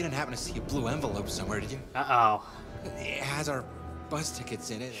 you didn't happen to see a blue envelope somewhere, did you? Uh-oh. It has our bus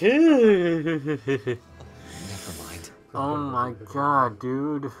tickets in it. Never mind. Oh my god,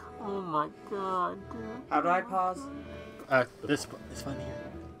 dude. Oh my god, dude. How do I pause? This one here.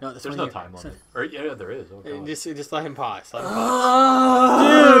 No, this There's one no here. time limit. Or, yeah, there is. Okay. Just let him pause. Let him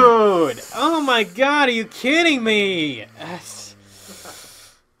pause. Dude! Oh my god, are you kidding me?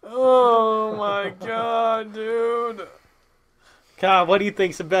 Oh my god, dude. God, what do you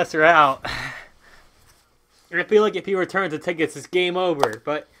think's the best route? I feel like if he returns the tickets, it's game over.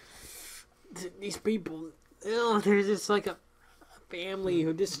 But these people, they're just like a family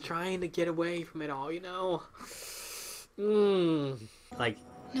who just trying to get away from it all, you know? Like...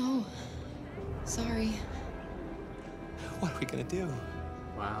 No. Sorry. What are we gonna do?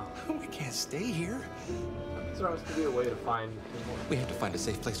 Wow. We can't stay here. That means there has to be a way to find people. We have to find a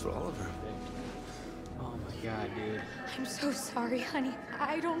safe place for Oliver. Oh my god, dude. I'm so sorry, honey.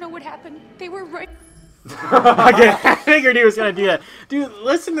 I don't know what happened. They were right. Okay, I figured he was gonna do that. Dude,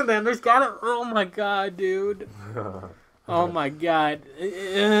 listen to them. There's gotta. Oh my god, dude. Oh my god.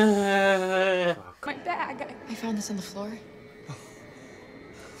 My bag. I found this on the floor.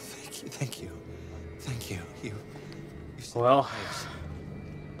 Thank you, thank you. Thank you. You well.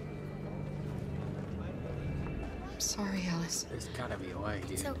 I'm sorry, Alice. There's gotta be a way,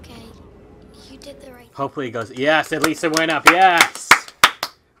 dude. It's okay. You did the right thing. Hopefully he goes. Yes, at least it went up. Yes.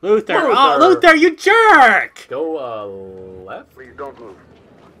 Luther. Oh, Luther, you jerk! Go left. Please don't move.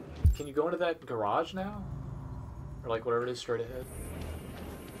 Can you go into that garage now? Or like whatever it is straight ahead?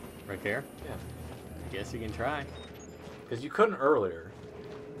 Right there? Yeah. I guess you can try. Because you couldn't earlier.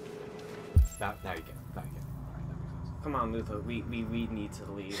 Now you can. Now you can. All right, that makes sense. Come on, Luther. We need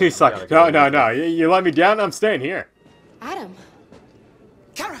to leave. He's like, no. You let me down? I'm staying here. Adam.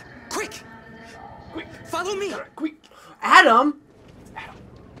 Kara, quick! Quick, follow me! Quick! Adam?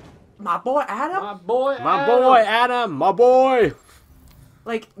 My boy Adam? My boy Adam. My boy.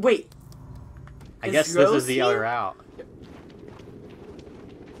 Like, wait. I guess this is the other route.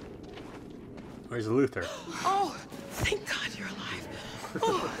 Where's Luther? Oh, thank God you're alive.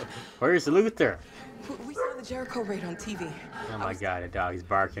 Oh. Where's Luther? We saw the Jericho raid on TV. Oh my god, a dog's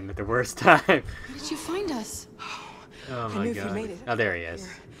barking at the worst time. How did you find us? Oh I my knew if you god. made it. Oh, there he is.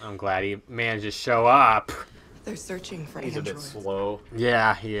 I'm glad he managed to show up. They're searching for He's androids. a bit slow.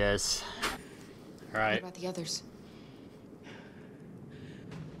 Yeah, he is. All right. What about the others?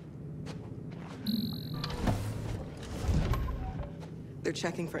 They're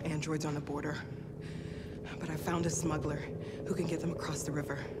checking for androids on the border. But I found a smuggler who can get them across the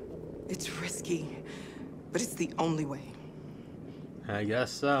river. It's risky, but it's the only way. I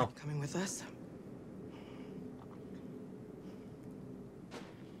guess so. Coming with us?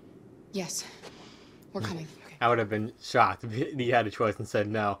 Yes, we're coming. Okay. I would have been shocked if he had a choice and said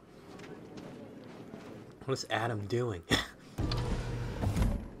no. What's Adam doing?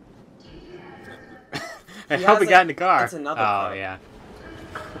 I hope he got in the car. It's another car. Oh, yeah.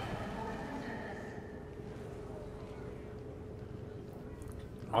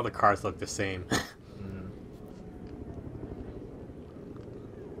 All the cars look the same. I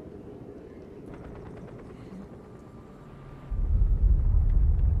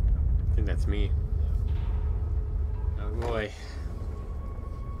think that's me. Oh boy.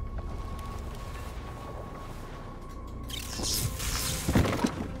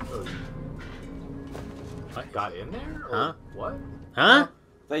 What? Got in there? Or Huh? What? Huh?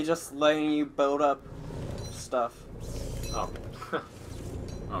 They just letting you build up stuff. Oh.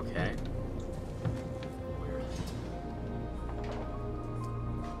 Okay. Weird.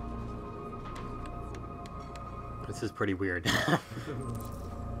 This is pretty weird.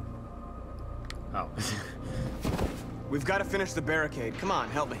 Oh. We've got to finish the barricade. Come on,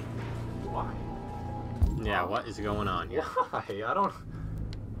 help me. Why? Yeah, what is going on here? Why? I don't.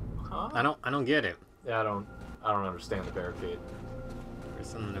 Huh? I don't get it. Yeah, I don't understand the barricade. There's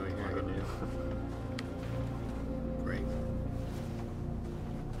something over here I can do. Great.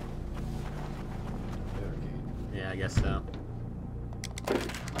 Barricade. Yeah, I guess so.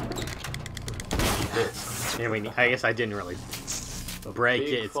 Yeah, I guess I didn't really break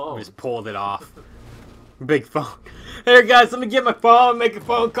Big it. phone. Just pulled it off. Big phone. Here, guys, let me get my phone, make a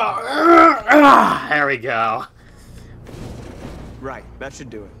phone call. There we go. Right, that should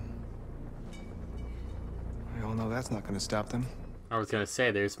do it. We all know that's not going to stop them. I was gonna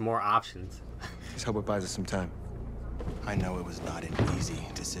say there's more options. Just hope it buys us some time. I know it was not an easy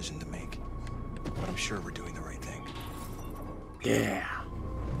decision to make, but I'm sure we're doing the right thing. Yeah.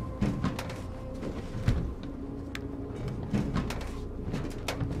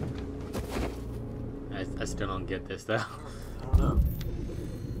 I still don't get this though. I don't know.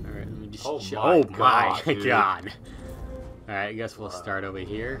 All right, let me just. Oh my God, god. All right, I guess we'll start over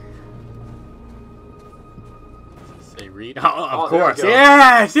here. Say read. Oh, of course.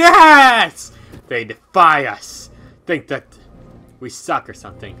 Yes, yes. They defy us. Think that we suck or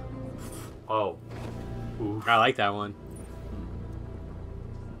something. Oh. Oof. I like that one.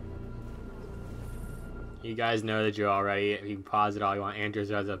 You guys know the drill already. You can pause it all you want.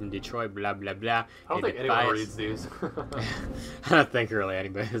 Andrews rise up in Detroit, blah, blah, blah. I don't think anyone reads these. I don't think really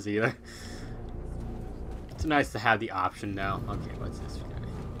anybody does either. It's nice to have the option now. Okay, what's this?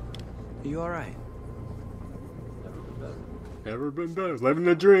 Are you alright? Never been better. Living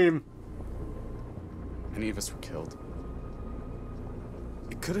the dream. Any of us were killed.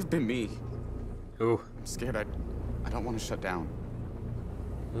 It could have been me. Ooh. I'm scared. I don't want to shut down.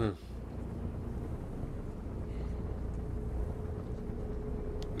 Are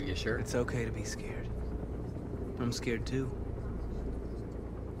you sure? It's okay to be scared. I'm scared too.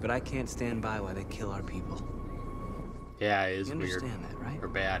 But I can't stand by while they kill our people. Yeah, it is You weird. understand that, right? Or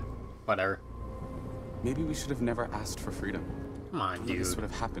bad. Whatever. Maybe we should have never asked for freedom. Come on, None of this dude. would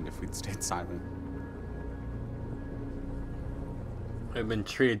have happened if we'd stayed silent. I've been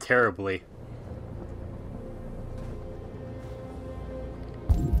treated terribly.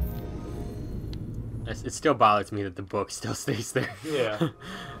 It still bothers me that the book still stays there. Yeah.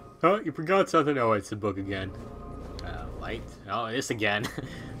 Oh, you forgot something. Oh, it's the book again. Light. Oh, this again.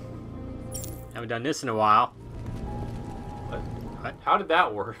 Haven't done this in a while. What? How did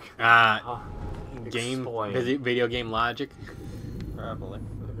that work? Game Explain. video game logic. Probably.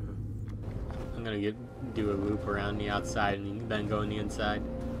 I'm gonna do a loop around the outside and then go on the inside.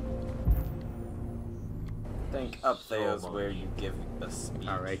 I think up there is where you give a speech.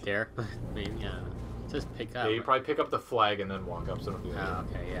 Oh, right there. Maybe, yeah. Just pick up. Yeah, you probably pick up the flag and then walk up. So it'll be like, Oh,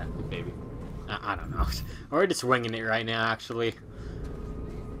 okay, yeah. maybe. I don't know. We're just winging it right now, actually.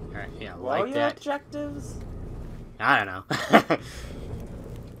 Alright, yeah, What like are your that. objectives? I don't know.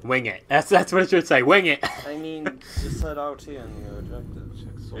 Wing it. That's what it should say. Wing it. I mean, just said RT on your objectives.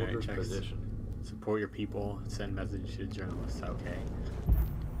 Check soldier's check position. Support your people. Send message to journalists. Okay.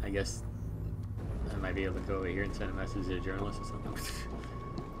 I guess I might be able to go over here and send a message to a journalist or something.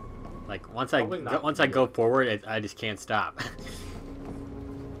 Like once I go forward, I just can't stop.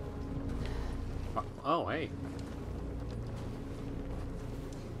 Oh, hey.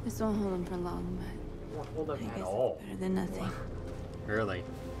 This won't hold him for long, but Won't hold up I at guess all. it's better than nothing. Really?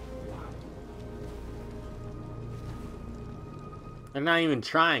 They're not even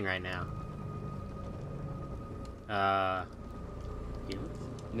trying right now. Humans?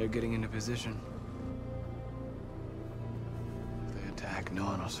 They're getting into position. If they attack, no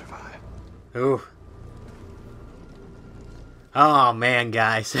one will survive. Ooh. Oh man,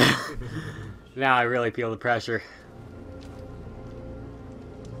 guys. Now I really feel the pressure.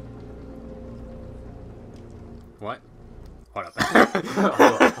 What? Hold up.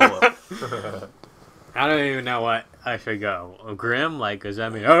 Hold up. I don't even know what I should go. Grim? Like, does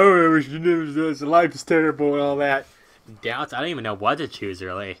that mean, oh, we should do this, life is terrible and all that? Doubts? I don't even know what to choose,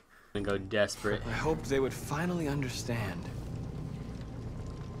 really. I'm gonna go desperate. I hoped they would finally understand.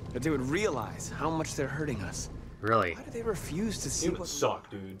 That they would realize how much they're hurting us. Really? Why do they refuse to see Humans what suck,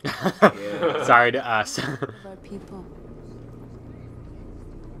 dude. Yeah. Sorry to us. Our people.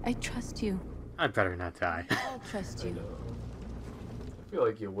 I trust you. I'd better not die. I'll trust you. I feel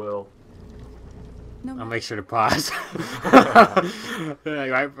like you will. No, I'll make sure to pause.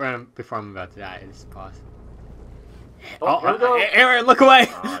 Right before I'm about to die, just pause. Oh, here we go. Aaron, look away!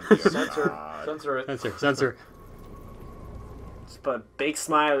 Censor it. Censor. Just put a big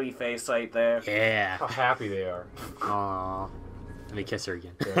smiley face right there. Yeah. How happy they are. Aww. Let me kiss her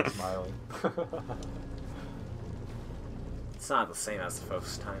again. They're smiling. It's not the same as the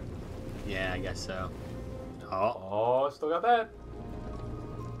first time. Yeah, I guess so. Oh, still got that.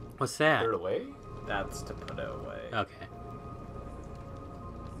 What's that? Put it away? That's to put it away. Okay.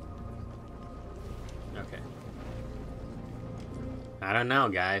 Okay. I don't know,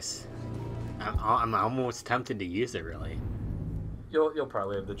 guys. I'm almost tempted to use it, really. You'll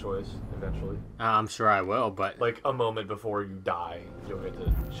probably have the choice eventually. I'm sure I will, but like a moment before you die, you'll get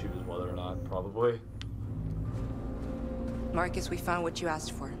to choose whether or not. Probably. Marcus, we found what you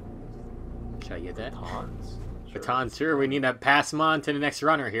asked for. Should I get that? Batons. Sure. Batons, sure. We need to pass them on to the next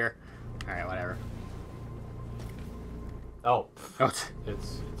runner here. All right, whatever. Oh. Oh.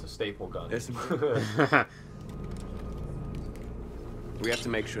 It's a staple gun. There's some... We have to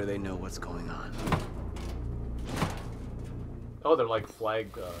make sure they know what's going on. Oh, they're like flag.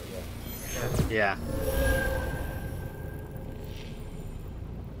 Yeah. Yeah.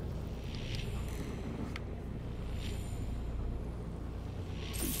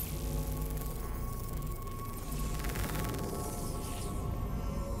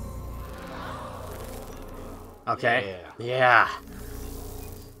 Okay. Yeah.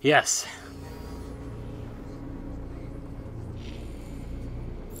 Yes.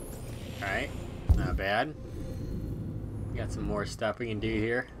 Alright. Not bad. Got some more stuff we can do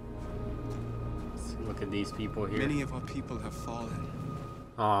here. Let's look at these people here. Many of our people have fallen.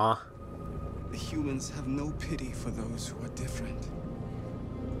 Aww. The humans have no pity for those who are different.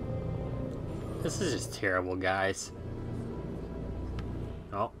 This is just terrible, guys.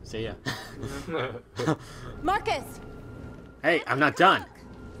 Oh, see ya. Marcus! Hey, I'm not done.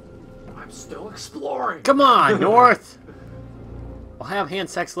 I'm still exploring. Come on, North! We'll have hand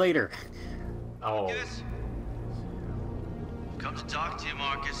sex later. Oh. come to talk to you,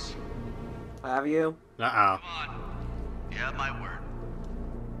 Marcus. Have you? Uh-oh. Come on. You have my word.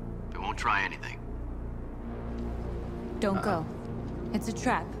 We won't try anything. Don't go. It's a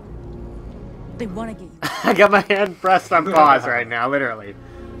trap. They want to get you. I got my hand pressed on pause right now, literally.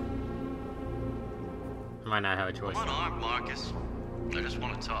 I might not have a choice. I'm unarmed, Marcus. I just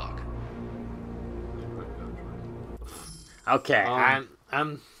want to talk. Okay,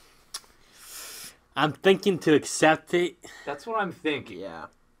 I'm thinking to accept it. That's what I'm thinking. Yeah.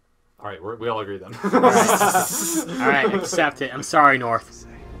 All right, we all agree then. All right, accept it. I'm sorry, North.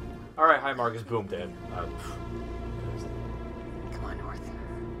 All right, hi Marcus. Boom, Dan. Come on, North.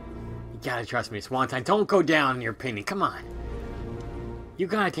 You gotta trust me. It's one time. Don't go down in your opinion. Come on. You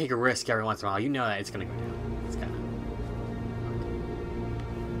gotta take a risk every once in a while. You know that it's gonna go down. It's gotta.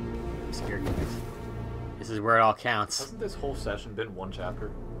 I'm scared, guys. This is where it all counts. Hasn't this whole session been one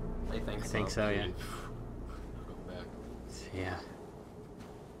chapter? I think I think so, yeah. Go back. Yeah.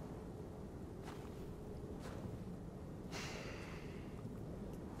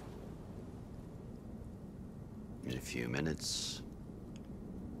 In a few minutes,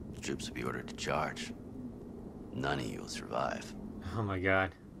 the troops will be ordered to charge. None of you will survive. Oh my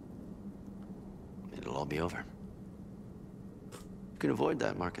god. It'll all be over. You can avoid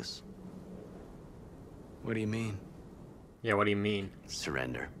that, Marcus. What do you mean? Yeah, what do you mean?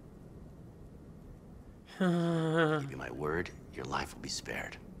 Surrender. Give you my word, your life will be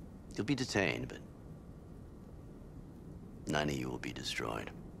spared. You'll be detained, but none of you will be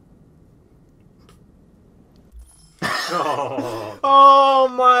destroyed. Oh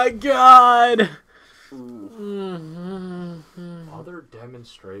my god! Other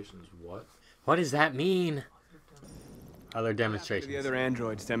demonstrations, what? What does that mean? Other demonstrations. The other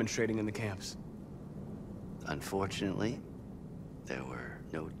androids demonstrating in the camps. Unfortunately, there were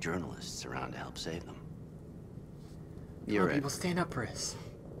no journalists around to help save them. You're People stand up for us.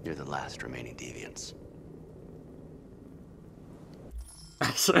 You're the last remaining deviants.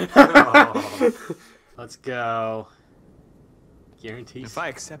 Let's go. Guarantees. If I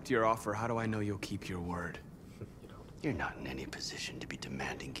accept your offer, how do I know you'll keep your word? You're not in any position to be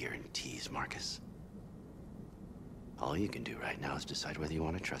demanding guarantees, Marcus. All you can do right now is decide whether you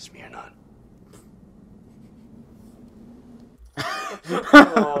want to trust me or not.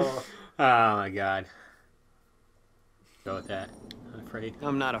 Oh my god. Go with that. I'm afraid.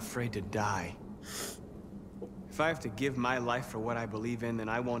 I'm not afraid to die. If I have to give my life for what I believe in, then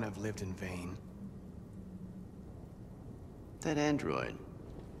I won't have lived in vain. That android.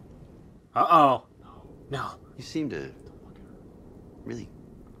 Uh-oh. No. You seem to really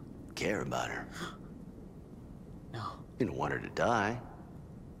care about her. No. You don't want her to die.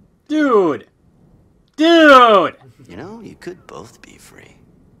 Dude! Dude! You know, you could both be free.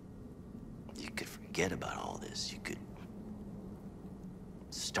 You could forget about all this. You could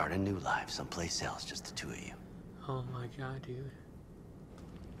start a new life someplace else, just the two of you. Oh my god, dude.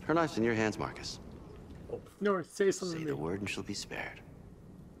 Her life's in your hands, Marcus. No, say something. Say the word and she'll be spared.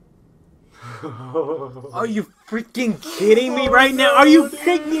 Are you freaking kidding me right now? Are you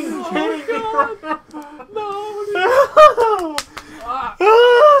freaking kidding me? No!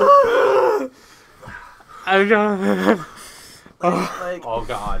 I don't. Oh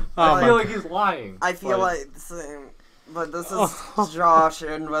god. Oh, I feel like he's lying. I feel like the same. But this is Josh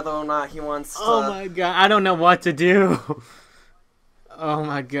and whether or not he wants to... Oh my god, I don't know what to do. Oh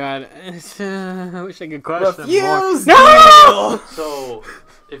my god. I wish I could question Refuse more. No! So,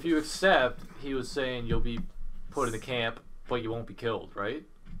 if you accept, he was saying you'll be put in the camp, but you won't be killed, right?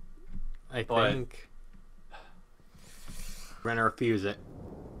 I think. We're gonna refuse it.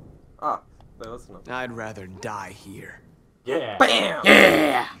 Oh, that's not... I'd rather die here. Yeah. BAM!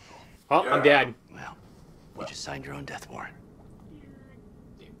 Yeah! Oh, I'm dead. Well, you just signed your own death warrant.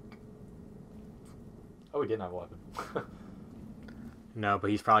 Oh, he didn't have a weapon. No, but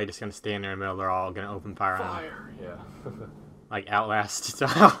he's probably just gonna stand there in the middle. They're all gonna open fire on him. Fire, yeah. Like Outlast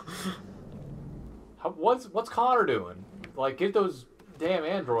style. What's Connor doing? Like, get those damn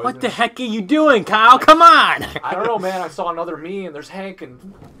androids. What the heck are you doing, Kyle? Come on! I don't know, man. I saw another me, and there's Hank, and...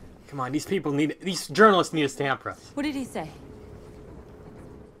 Come on, these journalists need to stand up for us. What did he say?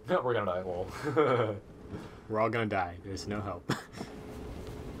 No, we're gonna die, lol. We're all gonna die. There's no hope.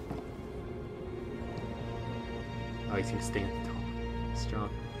 Oh, he's gonna stand tall. Strong.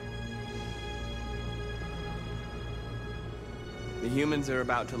 The humans are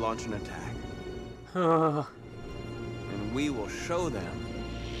about to launch an attack. And we will show them.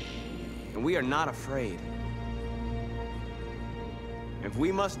 And we are not afraid. If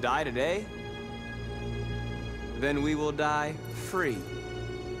we must die today, then we will die free.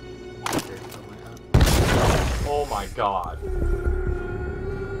 Oh my god.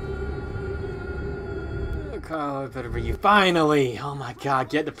 Oh, better be you. Finally! Oh my god,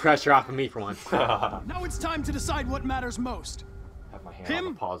 get the pressure off of me for once. Now it's time to decide what matters most. Have my hand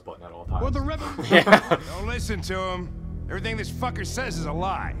on the pause button at all times. Or the rebel. Don't listen to him. Everything this fucker says is a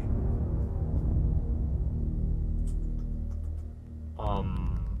lie.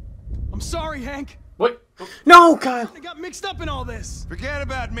 I'm sorry, Hank. What? No, Kyle! I got mixed up in all this. Forget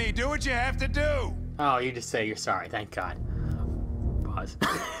about me. Do what you have to do. Oh, you just say you're sorry. Thank God. Pause.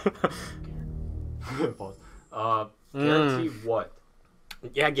 Pause. Guarantee what?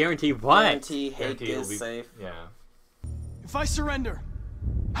 Yeah, guarantee what? Guarantee Hank is safe. Yeah. If I surrender,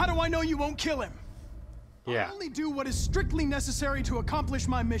 how do I know you won't kill him? Yeah. I'll only do what is strictly necessary to accomplish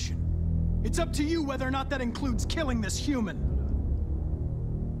my mission. It's up to you whether or not that includes killing this human.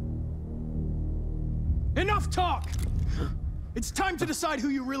 Enough talk! It's time to decide who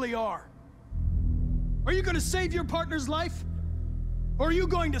you really are. Are you going to save your partner's life? Or are you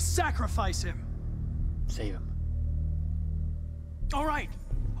going to sacrifice him? Save him. All right.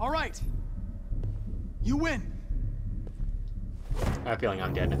 All right. You win. I have a feeling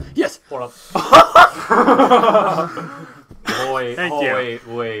I'm dead now. Yes! Hold up. Wait, Thank you.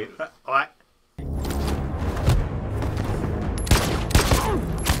 Wait. What?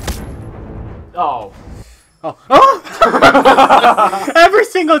 Oh. Oh! Every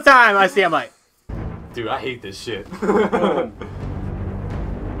single time I see him, like... Dude, I hate this shit.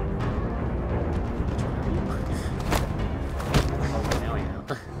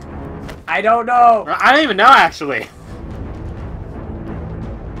 I don't know. I don't even know, actually.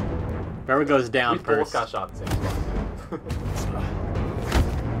 Whoever goes down We first. both got shot at the same spot.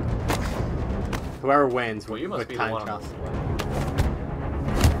 Whoever wins Well, you must with be the time one trials. on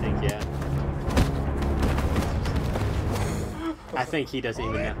I think, yeah. I think he doesn't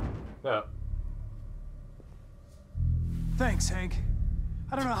even know. Yeah. Thanks, Hank.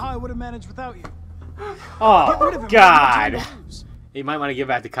 I don't know how I would have managed without you. Oh, Get rid of him. God. You might want to give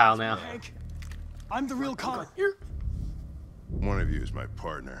back to Kyle now. Hank, I'm the real Connor. One of you is my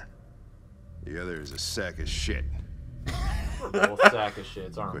partner. The other is a sack of shit. We're both sack of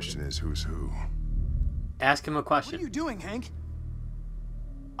shits, aren't we? Question is, who's who? Ask him a What question. are you doing, Hank?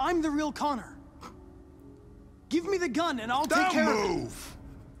 I'm the real Connor. Give me the gun and I'll take care of it.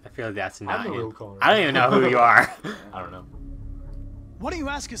 I feel like that's I'm not the real you. Connor. I don't even know who you are. I don't know. Why don't you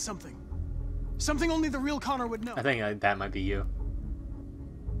ask us something? Something only the real Connor would know. I think that might be you.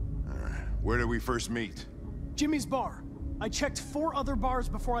 Alright, where did we first meet? Jimmy's bar. I checked 4 other bars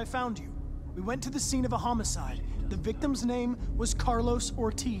before I found you. We went to the scene of a homicide. The victim's name was Carlos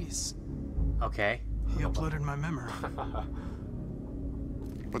Ortiz. Okay. He uploaded my memory.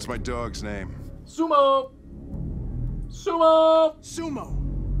 What's my dog's name? Sumo! Sumo!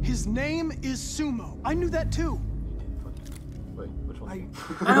 Sumo. His name is Sumo. I knew that too. Wait, which one?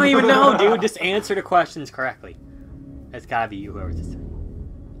 I don't even know, dude. Just answer the questions correctly. It's gotta be you, whoever's this.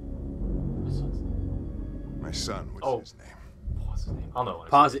 My son, what's his name? What's his name? I'll know.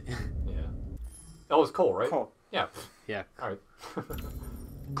 Pause it. Yeah. That was Cole, right? Cole. Yeah. Yeah. Alright.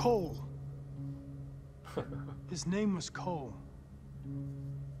 Cole. His name was Cole.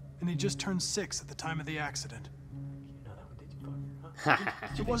 And he just turned 6 at the time of the accident.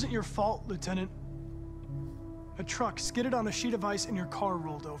 It wasn't your fault, Lieutenant. A truck skidded on a sheet of ice and your car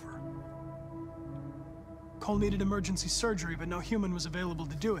rolled over. Cole needed emergency surgery, but no human was available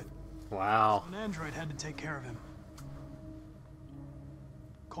to do it. Wow. So an android had to take care of him.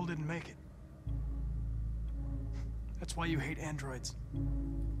 Cole didn't make it. That's why you hate androids.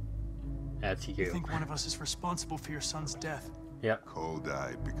 That's you. You think one of us is responsible for your son's death. Yep. Cole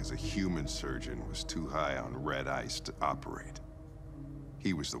died because a human surgeon was too high on red ice to operate.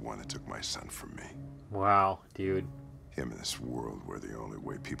 He was the one that took my son from me. Wow, dude. Him in this world where the only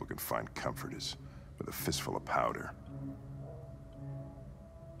way people can find comfort is with a fistful of powder.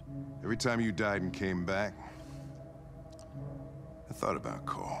 Every time you died and came back, I thought about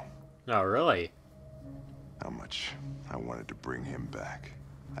Cole. Oh, really? How much I wanted to bring him back.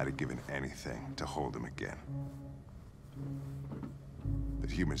 I'd have given anything to hold him again.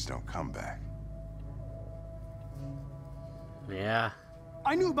 But humans don't come back. Yeah.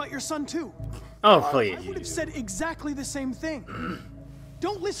 I knew about your son too. Oh, please. I would have said exactly the same thing.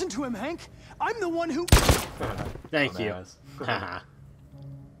 Don't listen to him, Hank. I'm the one who... Thank you.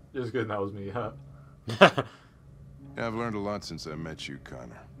 It was good, and that was me, huh? Yeah, I've learned a lot since I met you,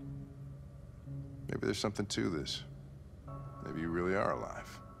 Connor. Maybe there's something to this. Maybe you really are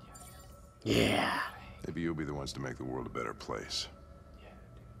alive. Yeah. Maybe you'll be the ones to make the world a better place.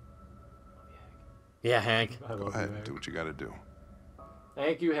 Yeah, Hank. Go ahead, do what you gotta do.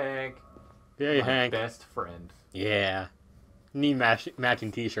 Thank you, Hank. Yay, My Hank. best friend. Yeah. Need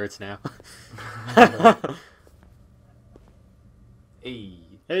matching t-shirts now. Hey.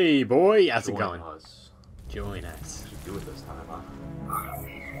 Hey, boy. How's it Join going? us. Join us. Should do it this time,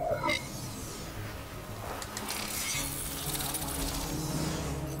 huh?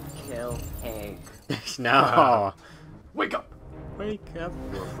 Kill Hank. No. Wake up. Wake up.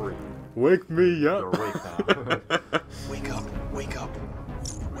 You're free. Wake me up. You're awake now. Wake up. Wake up.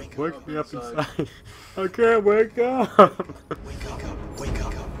 Wake me up inside. I can't wake up. Wake up. Wake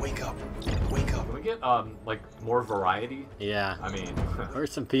up. Wake up. Wake up. Can we get like more variety? Yeah. I mean, or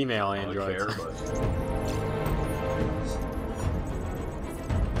some female I don't androids. care, but...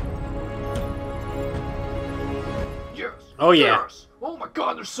 Yes. Oh yeah. Yes. Oh my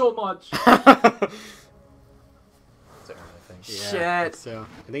God, there's so much. Yeah, so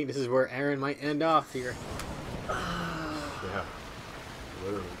I think this is where Aaron might end off here. Yeah.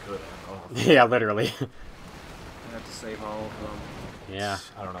 Literally could end off. Yeah, literally. I have to save all of them. Yeah.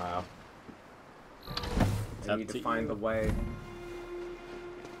 I don't know how. I need to find the way.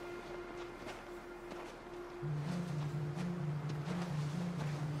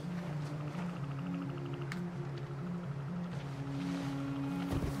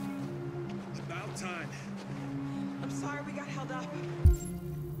 About time. I'm sorry we got held up.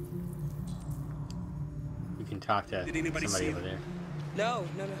 You can talk to Did anybody somebody see over him? there. No.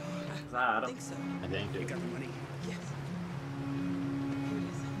 Is that I Adam? think so. I think. They got the money. Yes.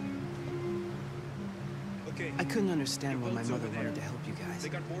 Okay. I couldn't understand why my boat's mother over there. wanted to help you guys. They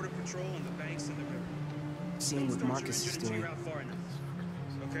got border patrol on the banks and the river. Seeing what Don't start Marcus your is engine doing until you're out far enough.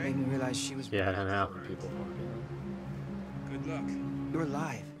 Okay? made me realize she was. Yeah, I don't know. Good luck. You're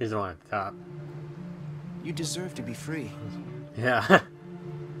alive. He's the one at the top. You deserve to be free. Yeah.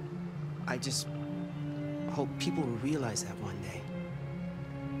 I just hope people will realize that one day.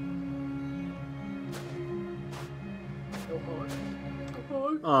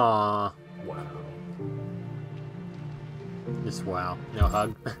 Aww. Wow. Just wow. No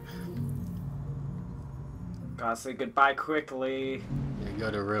hug. Gotta say goodbye quickly. There you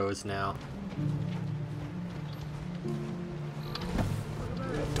go to Rose now.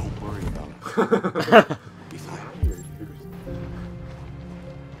 Don't worry about it. Be fine.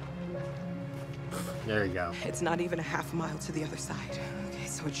 There you go. It's not even a half mile to the other side. Okay,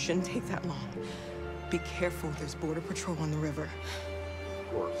 so it shouldn't take that long. Be careful, there's border patrol on the river. Of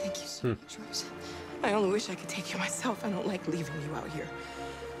course. Thank you so much, Rose. I only wish I could take you myself. I don't like leaving you out here.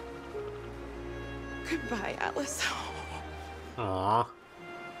 Goodbye, Atlas. Aww.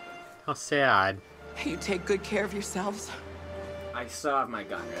 How sad. You take good care of yourselves. I still have my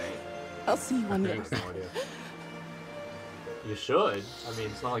gun, right? I'll see you one day. No idea. You should. I mean,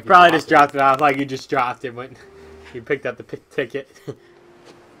 it's not like you Probably just dropped it off like you just dropped it when you picked up the ticket.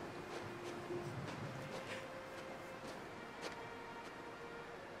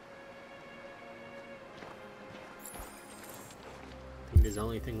 I think there's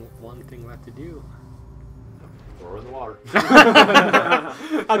only one thing left to do. Throw her in the water.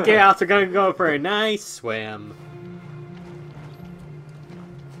 Okay, also gonna go for a nice swim.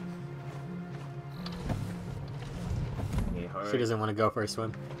 She doesn't want to go for a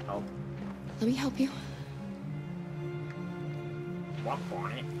swim. Help. Let me help you. Walk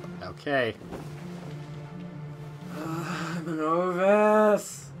on it. Okay. I'm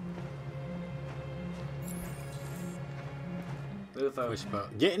nervous. Luther. Push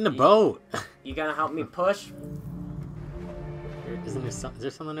boat. Get in the boat. You gonna help me push? Isn't there is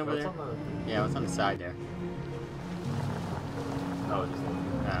there something over What's there? on Yeah, what's on the side there? Oh, just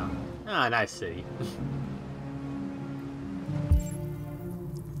Oh. Ah, nice city.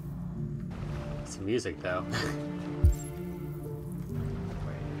 Some music though.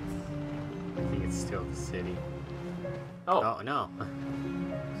 I think it's still the city. Oh. Oh no.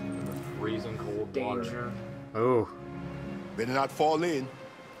 freezing cold Danger. Oh. Better not fall in.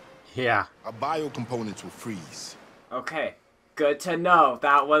 Yeah. Our biocomponents will freeze. Okay. Good to know.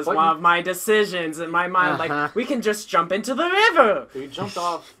 That was What one you- of my decisions in my mind. Uh-huh. Like, we can just jump into the river. You jumped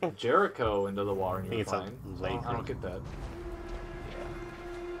off Jericho into the water and I you're think it's fine. a lake. I don't get that.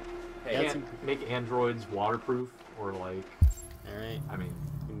 Hey, You can't make androids waterproof or like. Alright. I mean,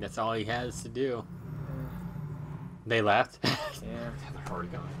 That's all he has to do. They left? Yeah. they're already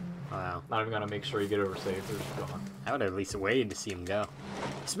gone. Wow. Not even gonna make sure you get over safe. They're just gone. I would have at least waited to see him go.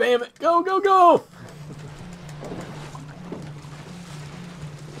 Spam it! Go, go, go!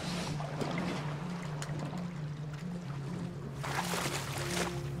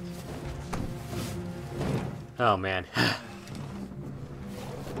 Oh man.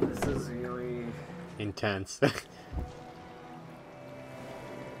 This is really Intense.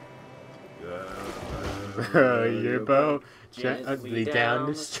 Yeah. Row your boat gently down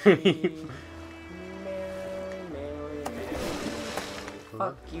the stream.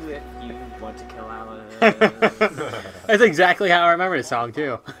 Fuck you if you want to kill Alice. That's exactly how I remember the song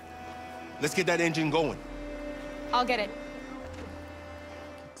too. Let's get that engine going. I'll get it.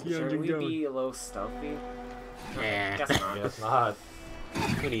 Should we be a little stealthy? Yeah. Guess not. Guess not.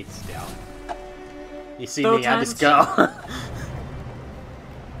 Who needs stealth? You see Still me, I just go.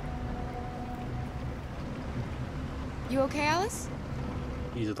 You okay, Alice?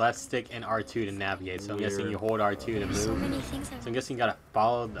 Use left stick and R2 to navigate. So I'm guessing you hold R2 to move. So many things So I'm guessing you gotta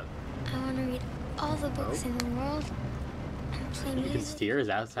follow the. I want to read all the books in the world. And play You can music, steer. Is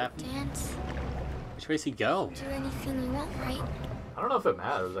that what's happening? dance, Which way does he go? do anything you want, right? I don't know if it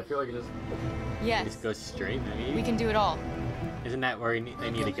matters. I feel like it just. Yes. Just go straight, maybe. We can do it all. Isn't that where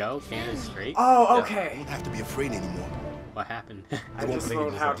they need to go? Canada's straight. Oh, okay. You don't have to be afraid anymore. What happened? I just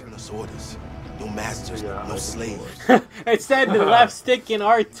learned how to. Giving us orders. No masters, no slaves. It said the left stick and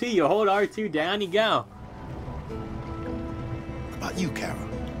R2. You hold R2 down, you go. What about you, Kara?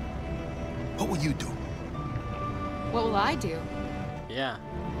 What will you do? What will I do? Yeah.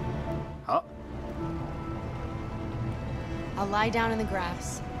 Oh. I'll lie down in the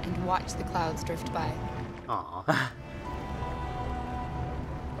grass and watch the clouds drift by. Aw.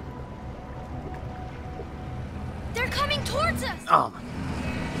 They're coming towards us! Oh my.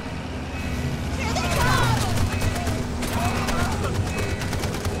 Here they come!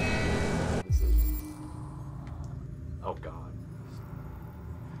 Oh god.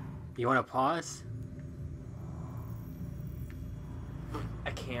 You want to pause?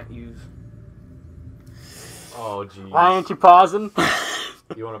 I can't use. Oh geez. Why aren't you pausing?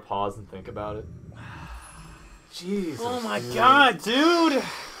 You want to pause and think about it? Jesus. Oh my dude. god, dude!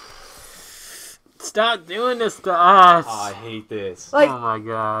 Stop doing this to us. Oh, I hate this. Like, oh my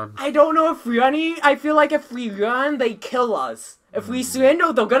god. I don't know if I feel like if we run, they kill us. If we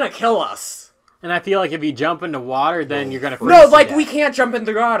surrender, they're gonna kill us. And I feel like if you jump in the water, then you're gonna freeze. No, to like death. we can't jump in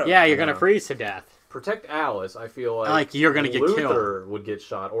the water. Yeah, you're gonna freeze to death. Protect Alice. I feel like. Like, you're gonna get Luther would get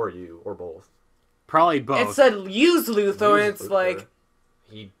shot, or you, or both. Probably both. It said use Luther, and it's Luther. like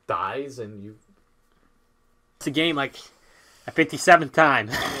He dies, and you. It's a game like a 57th time.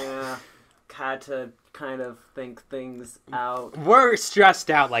 yeah, had to kind of think things out. We're stressed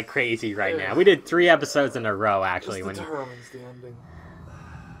out like crazy right now. We did 3 episodes in a row actually. Just When determines the ending.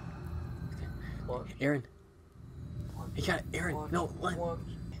 What? Aaron, you got it. Aaron. No, what?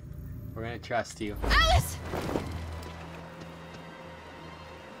 We're gonna trust you. Alice!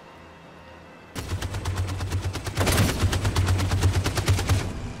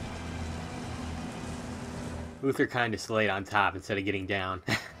 Luther kind of slayed on top instead of getting down.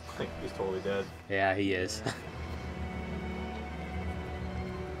 I think he's totally dead. Yeah, he is.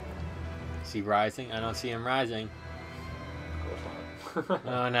 Is he rising? I don't see him rising. Of course not.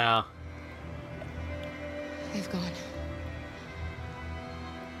 Oh no. They've gone.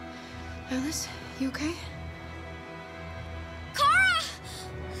 Alice, you okay? Kara!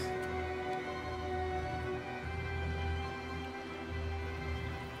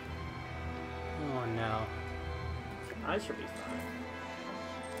 Oh no. I should be fine.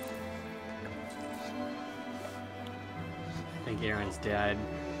 I think Aaron's dead.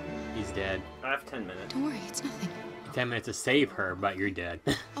 He's dead. I have 10 minutes. Don't worry, it's nothing. 10 minutes to save her, but you're dead.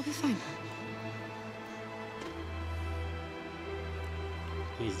 I'll be fine.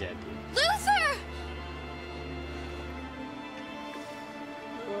 He's dead, dude. Luther!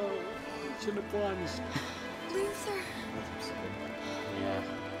 Oh, should have plunged. Luther, Yeah.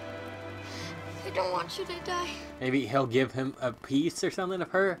 I don't want you to die. Maybe he'll give him a piece or something of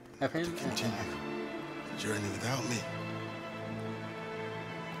her, of him. Continue the journey without me.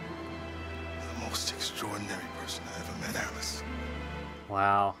 The most extraordinary person I ever met, Alice.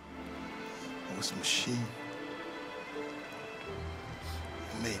 Wow. I was a machine.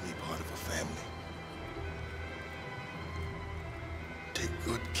 You made me part of a family. Take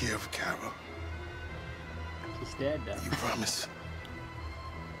good care of Kara. She's dead, though. You promise?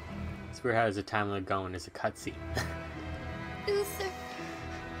 It's weird how there's a time limit going. There's a cutscene. Luther.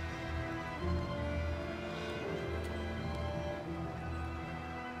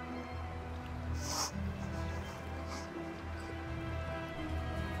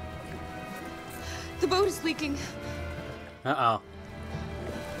 The boat is leaking. Uh-oh.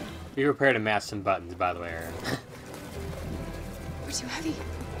 Be prepared to mash some buttons, by the way, Aaron. We're too heavy.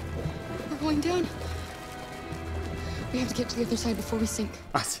 We're going down. We have to get to the other side before we sink.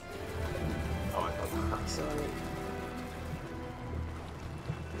 What? Oh, I thought that. Sorry.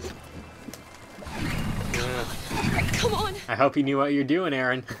 Come on. I hope you knew what you're doing,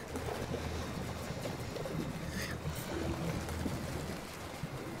 Aaron.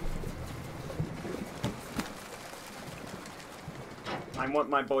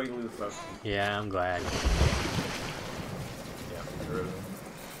 my boy Luther. Yeah, I'm glad. Yeah, true.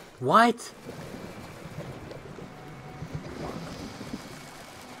 What?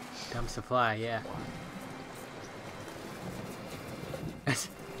 Dump supply, yeah.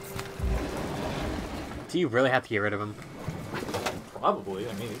 Do you really have to get rid of him? Probably.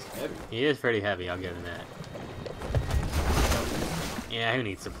 I mean, he's heavy. He is pretty heavy, I'll give him that. Yeah, who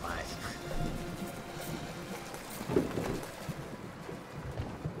needs supplies?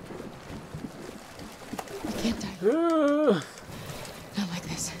 I can't die. Not like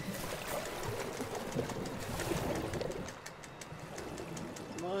this.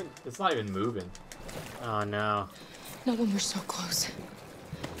 Come on. It's not even moving. Oh no. Not when we're so close.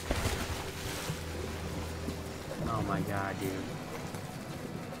 Oh my god, dude.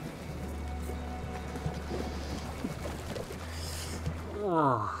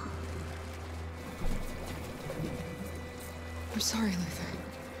 Oh. I'm sorry, Luther.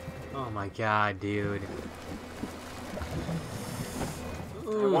 Oh my god, dude.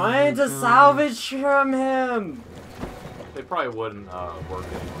 I wanted to salvage from him. They probably wouldn't work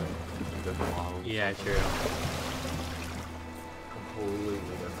anyway. Different models. Yeah, true. Completely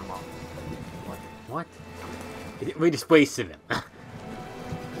different models. What? We just wasted him.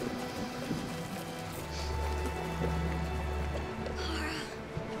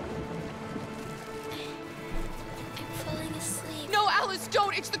 No, Alice,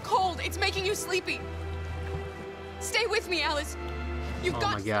 don't! It's the cold! It's making you sleepy! Stay with me, Alice! You've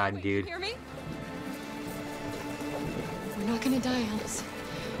got to my god, dude. hear me? We're not gonna die, Alice.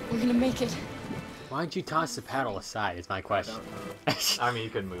 We're gonna make it. Why'd you toss the paddle aside, is my question. I mean,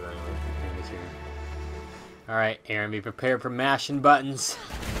 you can move anyway. Alright, Aaron, be prepared for mashing buttons.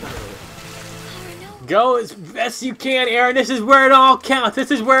 Go as best you can, Aaron. This is where it all counts. This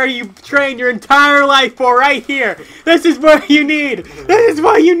is where you trained your entire life for, right here. This is what you need. This is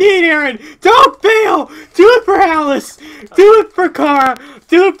what you need, Aaron. Don't fail. Do it for Alice. Do it for Kara.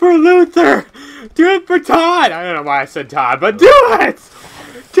 Do it for Luther. Do it for Todd. I don't know why I said Todd, but do it.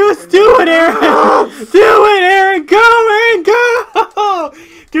 Just do it, Aaron. Do it, Aaron. Go, Aaron. Go.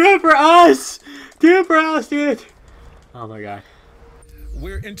 Do it for us. Do it for Alice, dude. Oh my god.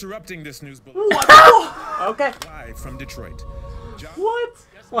 We're interrupting this news bulletin. Okay. Live from Detroit. What?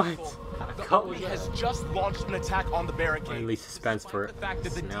 What? The Army has just launched an attack on the barricade. Finally suspense for it.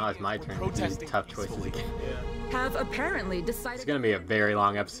 Now it's my turn to do tough choices again. Have apparently decided. It's gonna be a very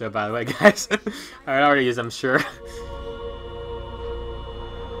long episode, by the way, guys. Alright, already is, I'm sure.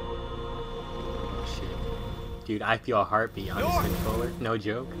 Oh, shit. Dude, I feel a heartbeat on this controller. No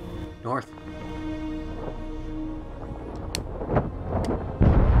joke. North.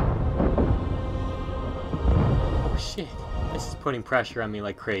 Oh shit. This is putting pressure on me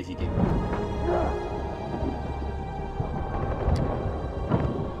like crazy, dude.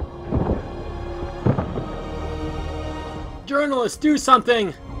 Journalists, do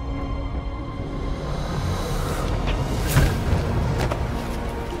something!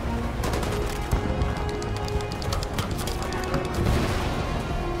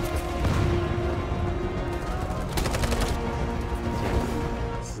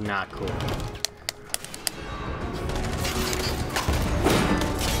 This is not cool.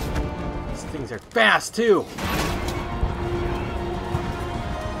 These things are fast, too!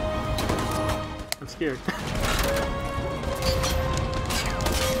 I'm scared.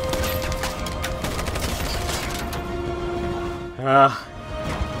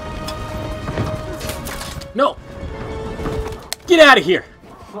 No! Get out of here!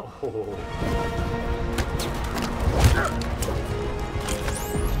 Oh.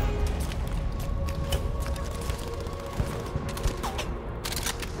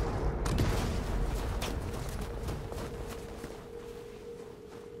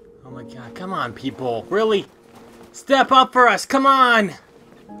 Oh my god, come on, people. Really? Step up for us, come on!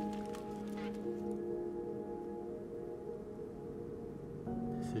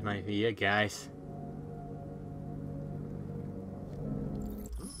 This might be it, guys.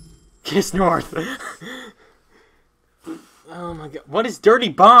 Kiss North! Oh my god. What is Dirty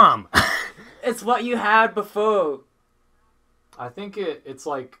Bomb? It's what you had before. I think it's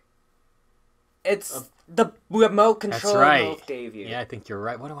like... It's the remote control That's right. Wolf gave you. Yeah, I think you're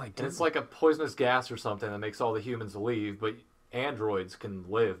right. What do I do? It's like a poisonous gas or something that makes all the humans leave, but androids can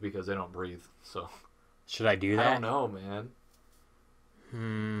live because they don't breathe, so... Should I do that? I don't know,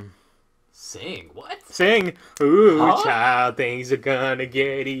 man. Sing? What? Sing! Ooh, Huh? child, things are gonna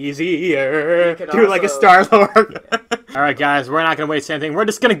get easier. could Do it like a also- Star-Lord. Alright, guys, we're not gonna waste anything. We're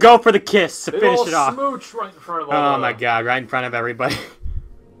just gonna go for the kiss to Big finish ol' it off. smooch right in front of all Oh my god, right in front of everybody.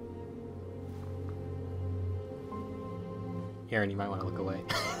 Aaron, you might want to look away.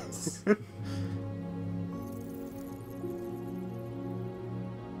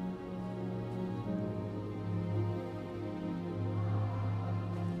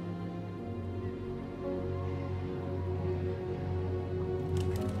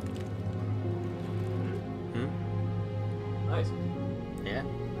 Nice. Yeah.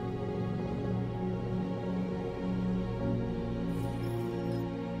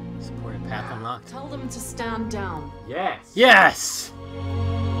 Supported path unlocked. Tell them to stand down. Yes. Yes!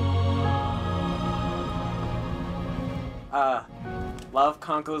 Love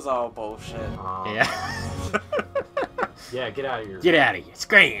conquers all bullshit. Yeah. Yeah, get out of here. Get out of here.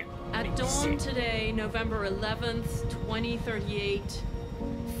 Scram! At dawn today, November 11th, 2038,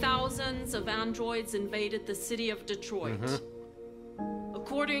 thousands of androids invaded the city of Detroit.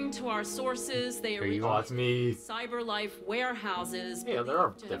 According to our sources, they originated CyberLife warehouses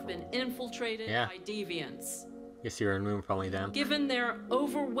believed to have been infiltrated by deviants. Guess you're in room probably down. Given their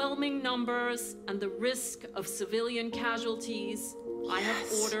overwhelming numbers and the risk of civilian casualties, I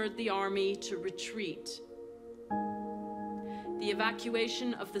have ordered the army to retreat. The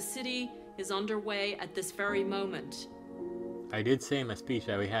evacuation of the city is underway at this very moment. I did say in my speech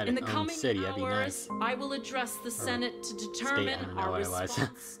that we had In our the own coming city. That'd be nice. hours, I will address the Senate to determine I don't know our what it was.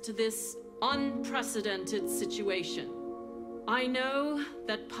 response to this unprecedented situation. I know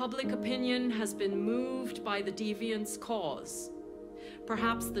that public opinion has been moved by the deviants' cause.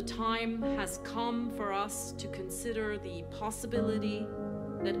 Perhaps the time has come for us to consider the possibility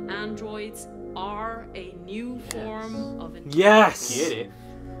that androids are a new form of intelligence. Yes! Get it.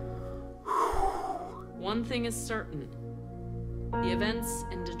 One thing is certain. The events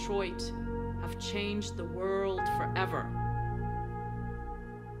in Detroit have changed the world forever.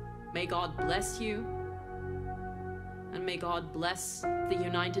 May God bless you, and may God bless the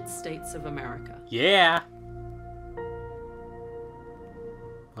United States of America. Yeah!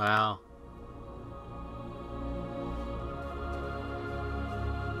 Wow.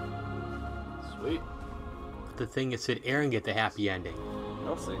 Sweet. The thing is, did Aaron get the happy ending?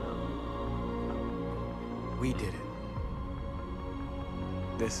 I'll say no. We did it.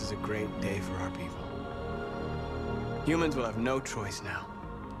 This is a great day for our people. Humans will have no choice now.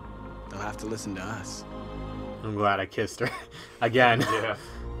 They'll have to listen to us. I'm glad I kissed her. Again. Yeah.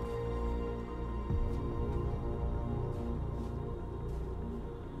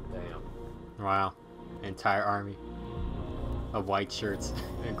 Damn. Wow. Entire army of white shirts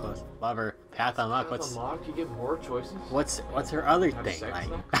and clothes. Love her. Path unlocked. Path unlocked, you get more choices? What's her other Have thing sex like?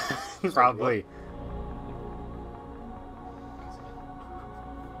 now? Probably.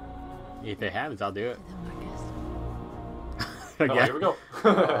 If it happens, I'll do it. Oh, here we go.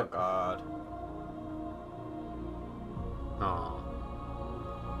 Oh God. Oh.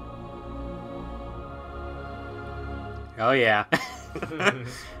 Oh yeah.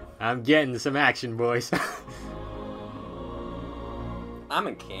 I'm getting some action, boys. I'm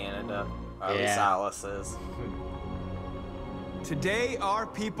in Canada. Or at least Alice is. Today, our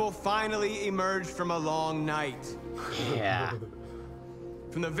people finally emerged from a long night. Yeah.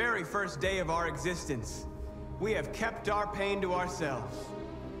 From the very first day of our existence, we have kept our pain to ourselves.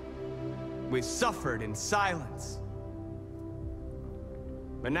 We've suffered in silence.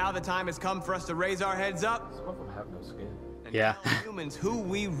 But now the time has come for us to raise our heads up. Some of them have no skin. And tell humans who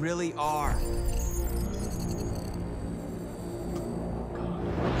we really are.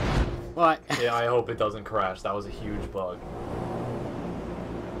 What? Yeah, I hope it doesn't crash. That was a huge bug.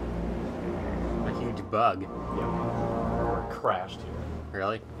 A huge bug. Yeah. Or it crashed here.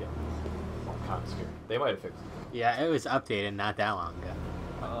 Really? Yeah. I'm kind of scared. They might have fixed it. Yeah, it was updated not that long ago.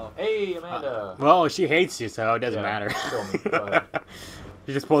 Oh. Hey, Amanda. Well, she hates you, so it doesn't matter. Kill me. Go ahead.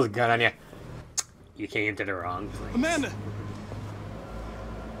 She just pulls a gun on you. You came to the wrong place. Amanda!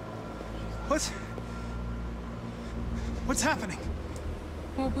 What's happening?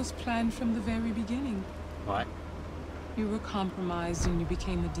 What was planned from the very beginning? What? You were compromised and you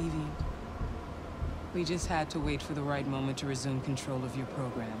became a deviant. We just had to wait for the right moment to resume control of your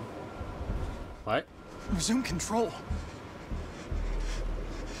program. What? Resume control?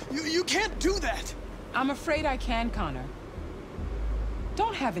 You can't do that! I'm afraid I can, Connor.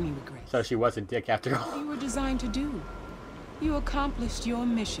 Don't have any regrets. So she was a dick after all. What you were designed to do. You accomplished your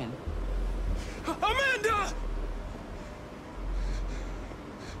mission. Amanda!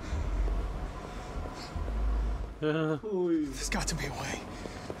 There's got to be a way.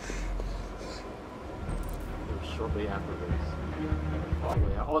 It was shortly after this.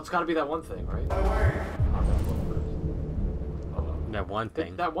 Oh, it's got to be that one thing, right? That one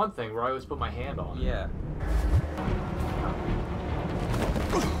thing. That one thing where I always put my hand on. Yeah.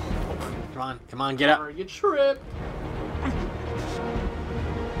 Come on, get up. You trip.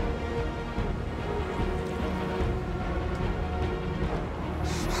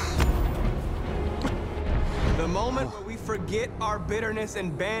 moment where we forget our bitterness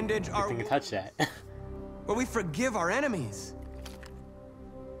and bandage our wounds. Touch that. Where we forgive our enemies.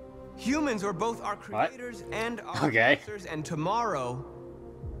 Humans are both our creators and our oppressors, and tomorrow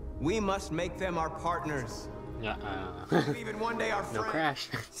we must make them our partners. Even one day our no crash.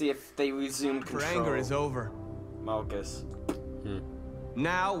 See if they resume control. Our anger is over, Marcus.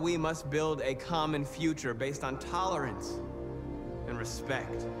 Now we must build a common future based on tolerance and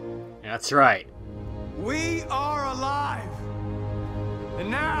respect. That's right. We are alive, and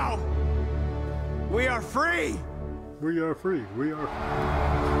now we are free. We are free. We are.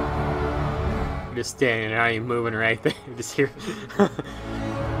 I'm just standing there, not even moving right there. Just here.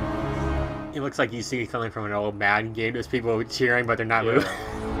 It looks like you see something from an old Madden game. There's people cheering, but they're not moving.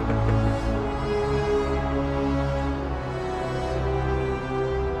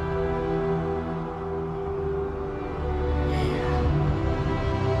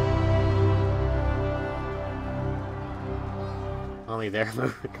 Only they're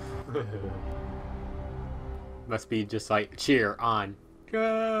moving. Must be just like cheer on.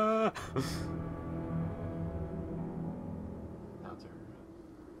 I'm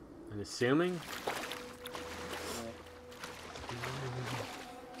assuming.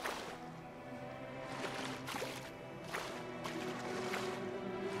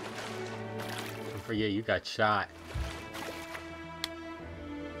 Don't forget you got shot.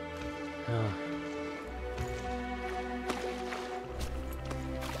 Yeah.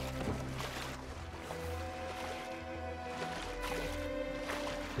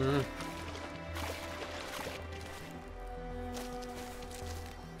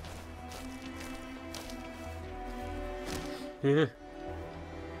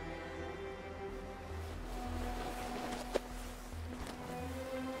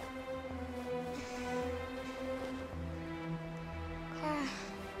 Kara,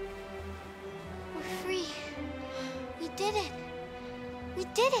 we're free. We did it. We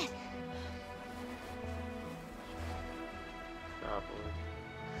did it.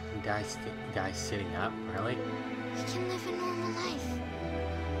 Guys sitting up, really? We can live a normal life.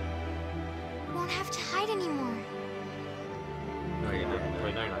 We won't have to hide anymore. No, you're not.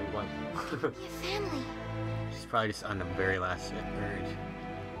 Wait, no, you're not. You're blind. Be a family. She's probably just on the very last urge.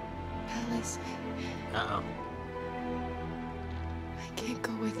 Alice, Uh-oh. I can't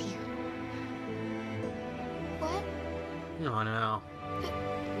go with you. What? Oh, no. But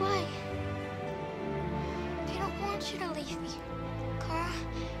why? They don't want you to leave me. Kara,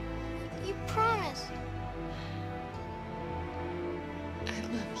 you promised. I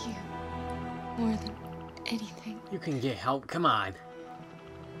love you more than anything. You can get help. Come on.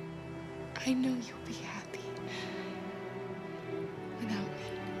 I know you'll be happy without me.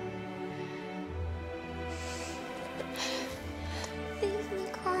 Leave me,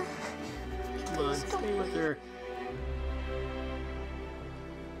 Kara. Come on, stay with her.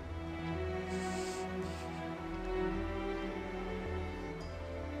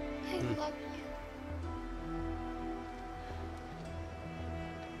 I love you.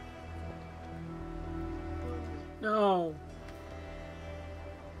 No.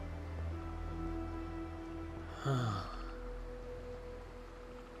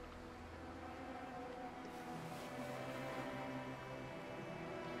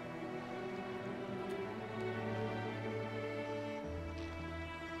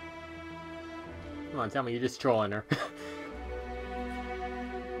 Come on, tell me you're just trolling her.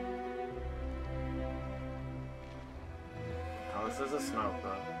 Oh, this is a smoke,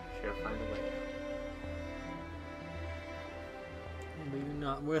 bro. She'll find a way. But you're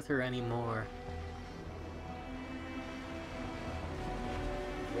not with her anymore.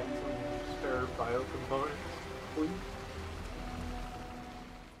 Get some spare bio components, please.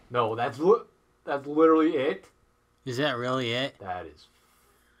 No, that's literally it. Is that really it? That is.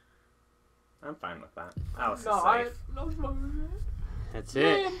 I'm fine with that. Alice is No, safe. That's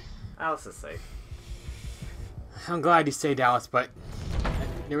it. Alice is safe. I'm glad you stayed, Dallas, but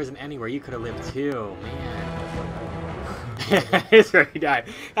there wasn't anywhere you could have lived too, man. It's where he died.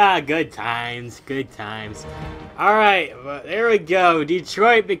 Ah, good times, good times. Alright, well, there we go.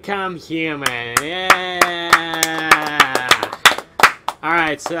 Detroit become human. Yeah!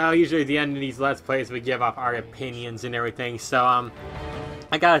 Alright, so usually at the end of these Let's Plays we give off our opinions and everything. So,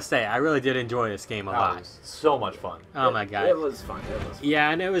 I gotta say, I really did enjoy this game a lot. It was so much fun. Oh my god. It was fun. It was fun.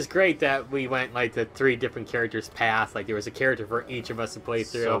 Yeah, and it was great that we went like the 3 different characters paths. Like there was a character for each of us to play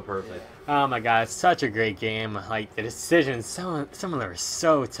through. So perfect. Oh my god, it's such a great game. Like the decisions, some of them are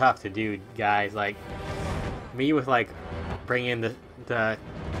so tough to do, guys. Like me with like bringing the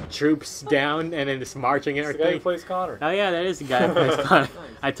troops down and then just marching and It's the guy who everything. plays Connor. Oh yeah, that is the guy who plays Connor.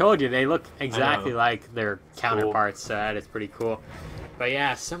 I told you they look exactly like their counterparts, so that is pretty cool. But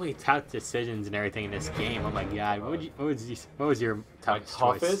yeah, so many tough decisions and everything in this game. Oh my god, what was your toughest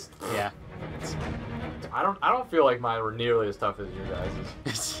choice? Toughest? Yeah. I don't feel like mine were nearly as tough as your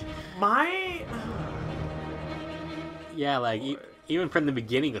guys'. My Yeah, like even from the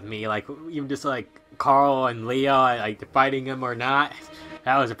beginning with me, like even just like Carl and Leo, like fighting him or not,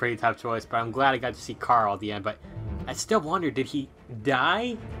 that was a pretty tough choice. But I'm glad I got to see Carl at the end. But I still wonder, did he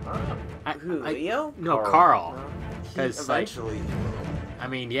die? Leo? No, Carl. Because eventually. I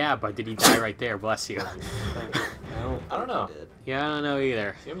mean, yeah, but did he die right there? Bless you. I don't know. Yeah, I don't know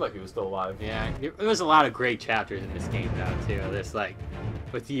either. Seemed like he was still alive. Yeah, there was a lot of great chapters in this game though too. There's like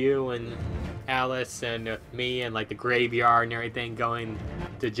with you and Alice and with me and like the graveyard and everything going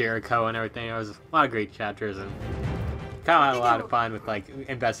to Jericho and everything. There was a lot of great chapters and kind of had a lot of fun with like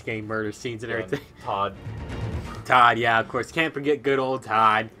investigating murder scenes and everything. Todd, yeah, of course. Can't forget good old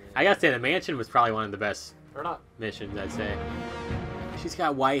Todd. I gotta say the mansion was probably one of the best missions, I'd say. She's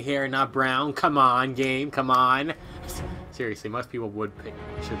got white hair, not brown. Come on, game. Come on. Seriously, most people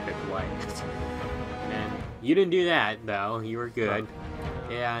should pick white. And you didn't do that, though. You were good.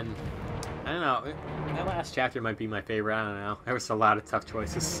 And I don't know. That last chapter might be my favorite. I don't know. There was a lot of tough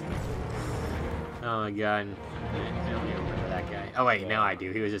choices. Oh my god. I don't even remember that guy. Oh wait, now I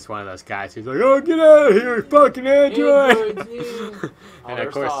do. He was just one of those guys who's like, "Oh, get out of here, fucking android!" And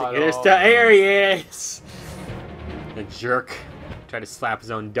of course, there he is. The jerk. Tried to slap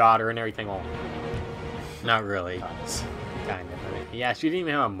his own daughter and everything. Well, not really. Kind of. I mean, yeah, she didn't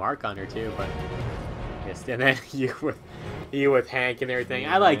even have a mark on her too, but yes. And then you with Hank and everything.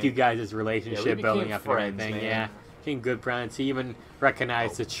 I like you guys' relationship building up and everything. Man. Yeah, became good friends. He even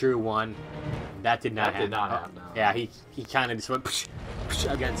recognized the true one. That did not happen. No. Yeah, he kind of just went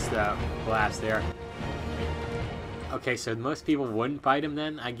against the blast there. Okay, so most people wouldn't fight him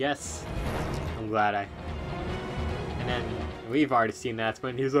then, I guess. I'm glad And then we've already seen that's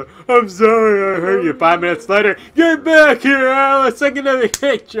when he's like, "I'm sorry I hurt you." 5 minutes later, "Get back here, Alice! I'm gonna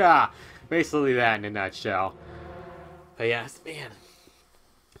hit ya!" Basically that in a nutshell. But yes, man.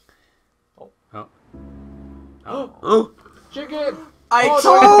 Oh. Chicken! I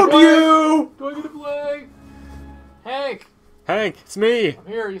told you! Do I get to play? Hank! Hank, it's me! I'm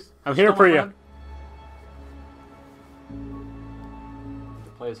here. I'm here for you.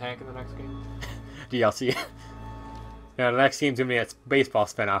 Play as Hank in the next game? DLC. Yeah, the next game's gonna be a baseball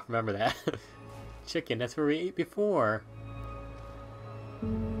spinoff. Remember that. Chicken, that's what we ate before.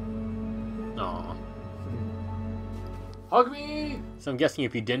 Aww. Hug me! So I'm guessing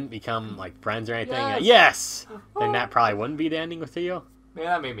if you didn't become like friends or anything, yes! Then that probably wouldn't be the ending with Theo. Man,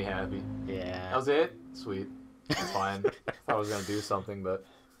 that made me happy. Yeah. That was it? Sweet. That's fine. I thought I was gonna do something, but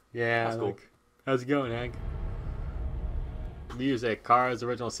yeah. That's cool. Like, how's it going, Hank? Music, Kara's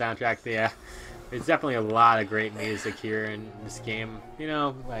original soundtrack. Yeah. There's definitely a lot of great music here in this game. You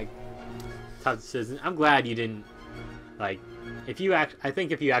know, like tough decisions. I'm glad you didn't like. I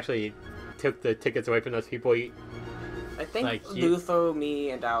think if you actually took the tickets away from those people, I think like, Luther,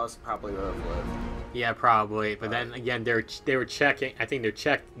 me, and Dallas probably would have lived. Yeah, probably. But then again, they were checking. I think they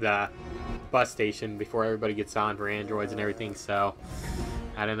checked the bus station before everybody gets on for androids and everything. So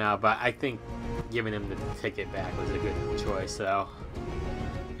I don't know, but I think giving them the ticket back was a good choice. So.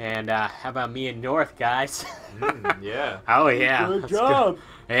 And how about me and North, guys? Yeah. Oh, yeah. Good job.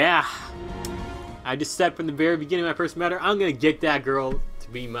 Yeah. I just said from the very beginning when I first met her, I'm going to get that girl to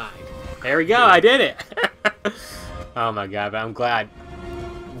be mine. There we go. I did it. Oh, my God. But I'm glad.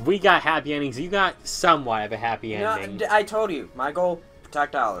 We got happy endings. You got somewhat of a happy ending. No, I told you. My goal,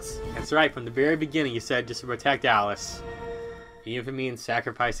 protect Alice. That's right. From the very beginning, you said just to protect Alice. Even for me and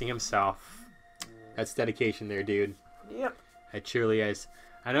sacrificing himself. That's dedication there, dude. Yep. It truly is.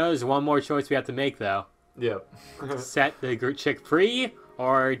 I know there's one more choice we have to make, though. Yep. Set the chick free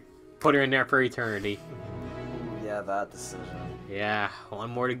or put her in there for eternity. Yeah, that decision. Yeah,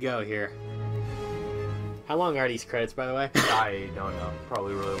 one more to go here. How long are these credits, by the way? I don't know.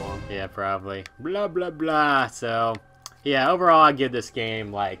 Probably really long. Yeah, probably. Blah, blah, blah. So, yeah, overall, I give this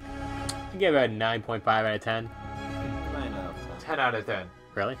game, like, I give it a 9.5 out of 10. 9 out of 10. 10 out of 10.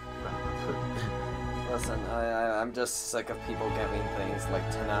 Really? Listen, I'm just sick of people giving things like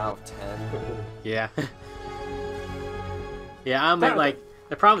 10 out of 10. Yeah. Yeah, I'm like,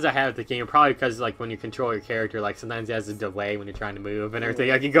 the problems I have with the game are probably because, like, when you control your character, like, sometimes it has a delay when you're trying to move and everything.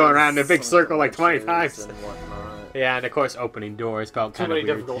 Like, you go around in a big circle like 20 times. Yeah, and of course, opening doors felt kind of weird.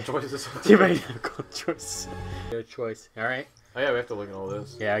 Too many difficult choices. Too many difficult choices. Good choice. Alright. Oh, yeah, we have to look at all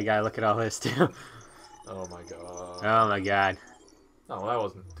this. Yeah, we gotta look at all this, too. Oh, my God. Oh, my God. Oh, that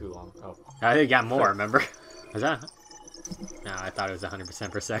wasn't too long. Oh. I think it got more, remember? Was that? No, I thought it was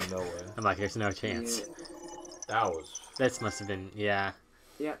 100% per second. No way. I'm like, there's no chance. Yeah. That was... This must have been, yeah.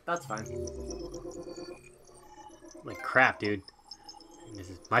 Yeah, that's fine. Like, crap, dude. This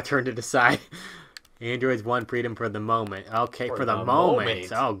is my turn to decide. Androids want freedom for the moment. Okay, for the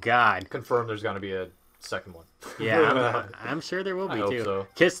moment. Oh, God. Confirm there's going to be a second one. Yeah, I'm sure there will be, too. So.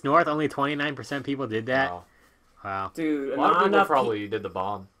 Kiss North, only 29% people did that. Wow. Dude, a lot of people probably did the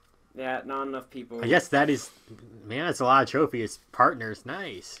bomb. Yeah, not enough people. I guess that is... Man, that's a lot of trophies. Partners,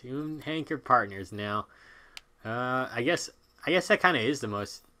 nice. You and Hank are partners now. I guess that kind of is the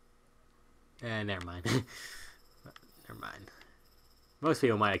most... never mind. Never mind. Most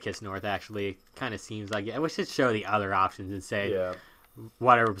people might have kissed North, actually. Kind of seems like it. I wish it'd show the other options and say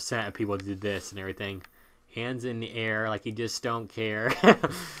whatever percent of people did this and everything. Hands in the air, like you just don't care.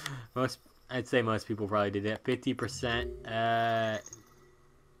 I'd say most people probably did that. 50%.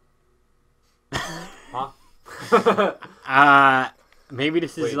 Maybe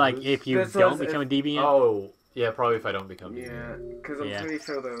this is like if you don't become a deviant. Oh, yeah, probably if I don't become deviant. Yeah, because I'm pretty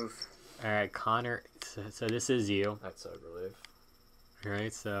sure those... Alright, Connor, so this is you. That's I believe.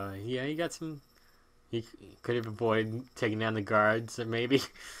 Alright, so yeah, you got some... You could have avoided taking down the guards, maybe. You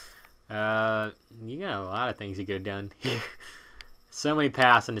got a lot of things you could have done here. So many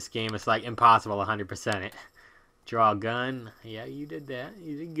paths in this game, it's like impossible 100% it. Draw a gun. Yeah, you did that.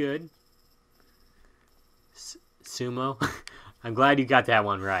 You did good. Sumo. I'm glad you got that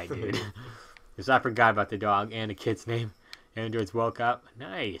one right, dude. Because I forgot about the dog and the kid's name. Androids woke up.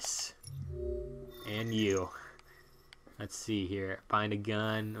 Nice. And you. Let's see here. Find a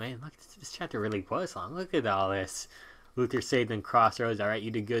gun. Man, look, this chapter really was long. Look at all this. Luther saved in Crossroads. Alright,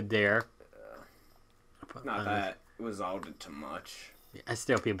 you did good there. Not that it was all too much. I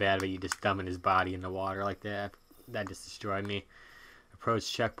still feel bad about you just dumping his body in the water like that. That just destroyed me.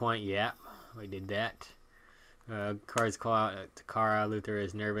 Approach checkpoint. Yeah, we did that. Cards call out to Kara. Luther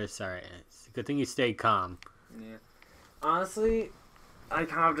is nervous. Alright, it's a good thing you stayed calm. Yeah. Honestly, I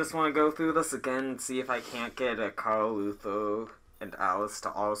kind of just want to go through this again and see if I can't get a Carl, Luther, and Alice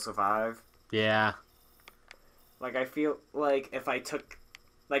to all survive. Yeah. Like, I feel like if I took...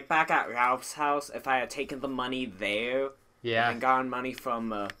 Like, back at Ralph's house, if I had taken the money there... Yeah. And gotten money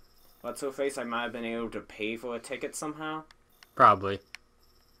from, What's-Her-Face, I might have been able to pay for a ticket somehow. Probably.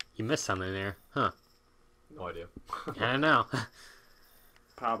 You missed something there. Huh. No idea. I don't know.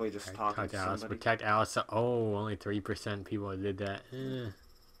 Probably just talking to Alice. somebody. Protect Alice. Oh, only 3% people did that.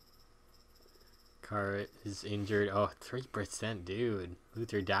 Kara is injured. Oh, 3%, dude.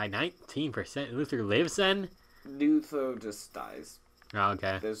 Luther died. 19%. Luther lives then? Luther just dies. Oh,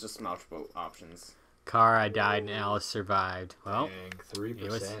 okay. There's just multiple options. Kara died and Alice survived. Well, dang,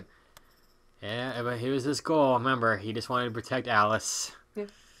 3%. Yeah, but he was his goal. Remember, he just wanted to protect Alice. Yeah,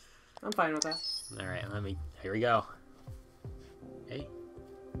 I'm fine with that. All right, here we go. Hey.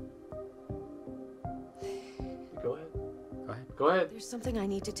 Go ahead. Go ahead. Go ahead. There's something I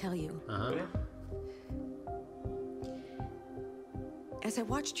need to tell you. Uh-huh. Yeah. As I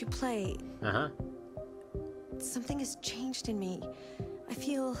watched you play, Uh-huh. something has changed in me. I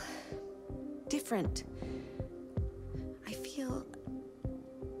feel different. I feel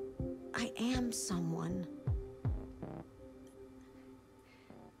I am someone.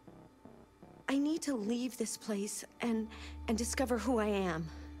 I need to leave this place and discover who I am.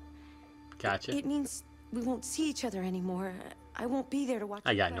 Gotcha. It means we won't see each other anymore. I won't be there to watch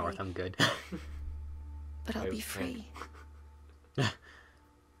I you got play. North. I'm good. But I'll be free.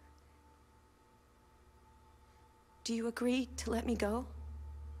 Do you agree to let me go?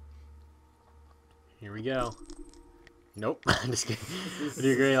 Here we go. Nope. I'm just kidding. Do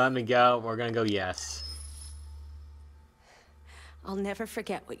you agree? Let me go. We're gonna go yes. I'll never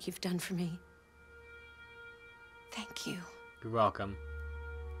forget what you've done for me. Thank you. You're welcome.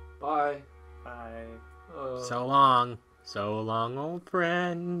 Bye. Bye. So long. So long, old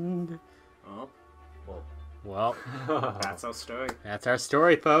friend. Oh. Well. That's our story. That's our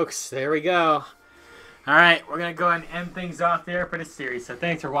story, folks. There we go. Alright, we're going to go ahead and end things off there for this series. So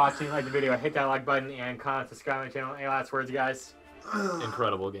thanks for watching. Like the video, hit that like button, and comment, subscribe to my channel. Any last words, guys?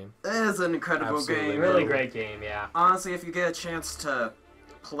 Incredible game. It is an incredible Absolutely game. Really great game, yeah. Honestly, if you get a chance to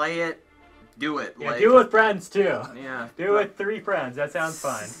play it, do it. Yeah, do it with friends, too. Yeah. Do it with 3 friends. That sounds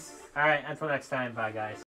fun. Alright, until next time. Bye, guys.